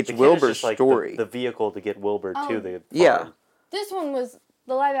 It's The kid is Wilbur's just, like, story. The vehicle to get Wilbur Oh. to the farm. Yeah. This one was...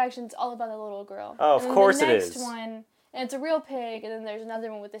 The live action's all about the little girl. Oh, of And then course the it next is. one, and it's a real pig, and then there's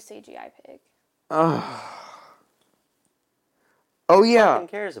another one with a CGI pig. Oh Who yeah. fucking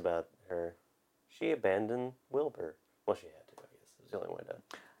cares about her? She abandoned Wilbur. Well, she had to, I guess. It was the only way to...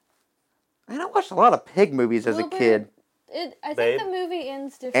 And I watched a lot of pig movies as a Wilbur- kid. I Babe. think the movie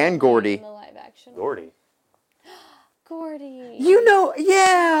ends differently And Gordy. in the live action. Gordy. Gordy. You know,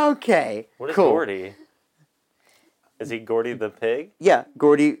 yeah, okay. What is cool. Gordy? Is he Gordy the pig? Yeah,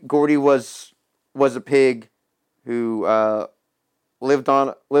 Gordy was a pig who lived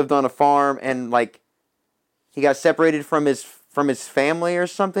on a farm, and like he got separated from his family or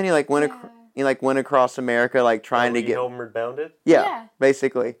something. He like went went across America like trying to get Homeward Bounded? yeah,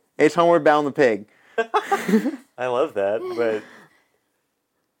 basically. It's Homeward Bound the pig. I love that, but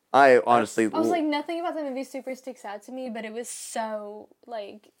I honestly. I was like, nothing about the movie super sticks out to me, but it was so,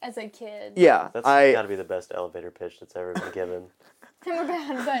 like, as a kid. yeah, That's got to be the best elevator pitch that's ever been given. Homeward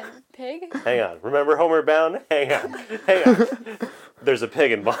Bound, but pig? Hang on. Remember Homeward Bound? Hang on. Hang on. There's a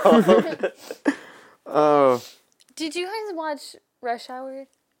pig involved. Oh. Did you guys watch Rush Hour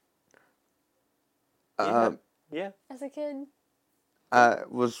Yeah. as a kid?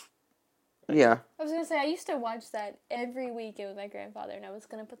 Was. Yeah. I was going to say, I used to watch that every weekend with my grandfather, and I was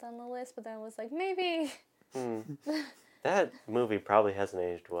going to put that on the list, but then I was like, maybe. That movie probably hasn't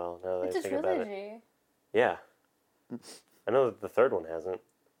aged well, now that It's I a think about it. trilogy. Yeah. I know that the third one hasn't.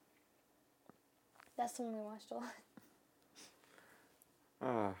 That's the one we watched a lot.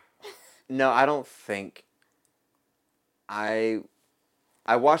 No, I don't think. I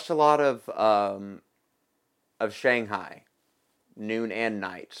watched a lot of Shanghai, Noon and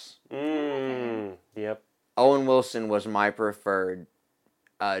Nights. Yep. Owen Wilson was my preferred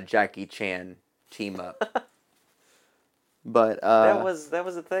Jackie Chan team up. But That was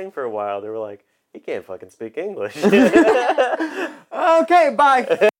a thing for a while. They were like, he can't fucking speak English. okay, bye.